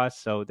writing for us.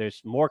 So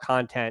there's more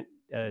content,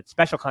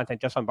 special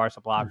content just on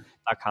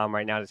BarcaBlog.com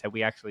right now. As I said,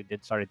 we actually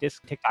did start a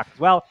TikTok as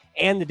well,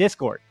 and the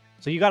Discord.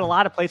 So you got a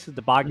lot of places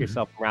to bog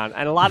yourself around,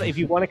 and if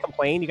you want to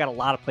complain, you got a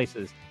lot of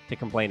places to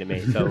complain to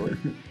me. So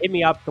hit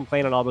me up,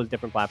 complain on all those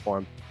different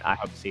platforms. I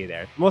hope to see you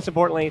there. Most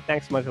importantly,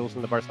 thanks so much for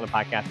listening to the Barcelona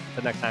podcast.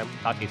 Until next time,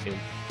 talk to you soon.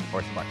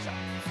 Forza Barca.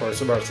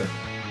 Forza Barca.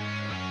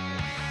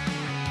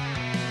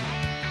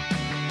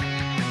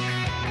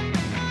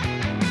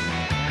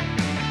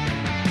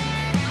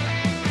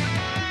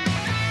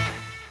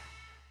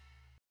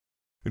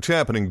 It's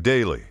happening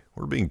daily.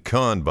 We're being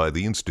conned by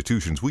the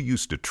institutions we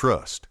used to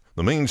trust.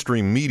 The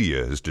mainstream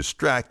media is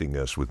distracting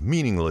us with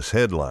meaningless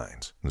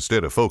headlines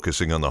instead of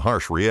focusing on the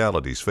harsh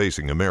realities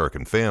facing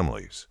American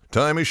families.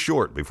 Time is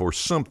short before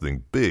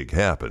something big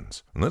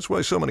happens, and that's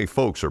why so many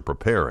folks are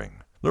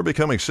preparing. They're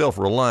becoming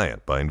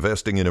self-reliant by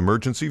investing in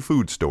emergency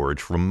food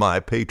storage from My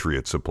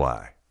Patriot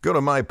Supply. Go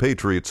to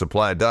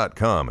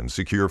MyPatriotSupply.com and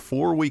secure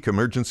 4-week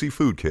emergency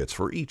food kits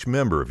for each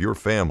member of your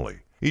family.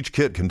 Each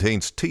kit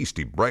contains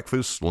tasty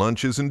breakfasts,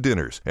 lunches, and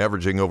dinners,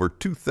 averaging over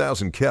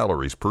 2,000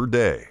 calories per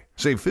day.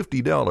 Save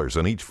 $50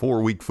 on each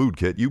 4-week food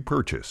kit you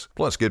purchase.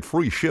 Plus, get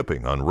free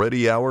shipping on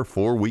Ready Hour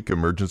 4-week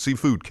emergency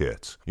food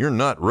kits. You're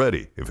not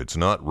ready if it's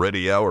not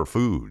Ready Hour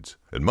Foods.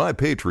 At My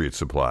Patriot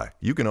Supply,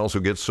 you can also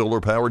get solar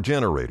power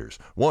generators,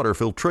 water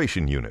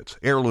filtration units,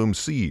 heirloom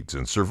seeds,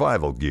 and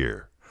survival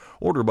gear.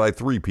 Order by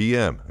 3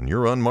 p.m. and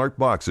your unmarked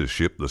boxes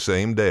ship the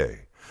same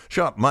day.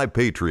 Shop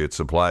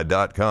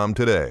MyPatriotSupply.com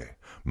today.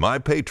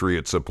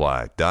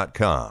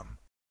 MyPatriotSupply.com.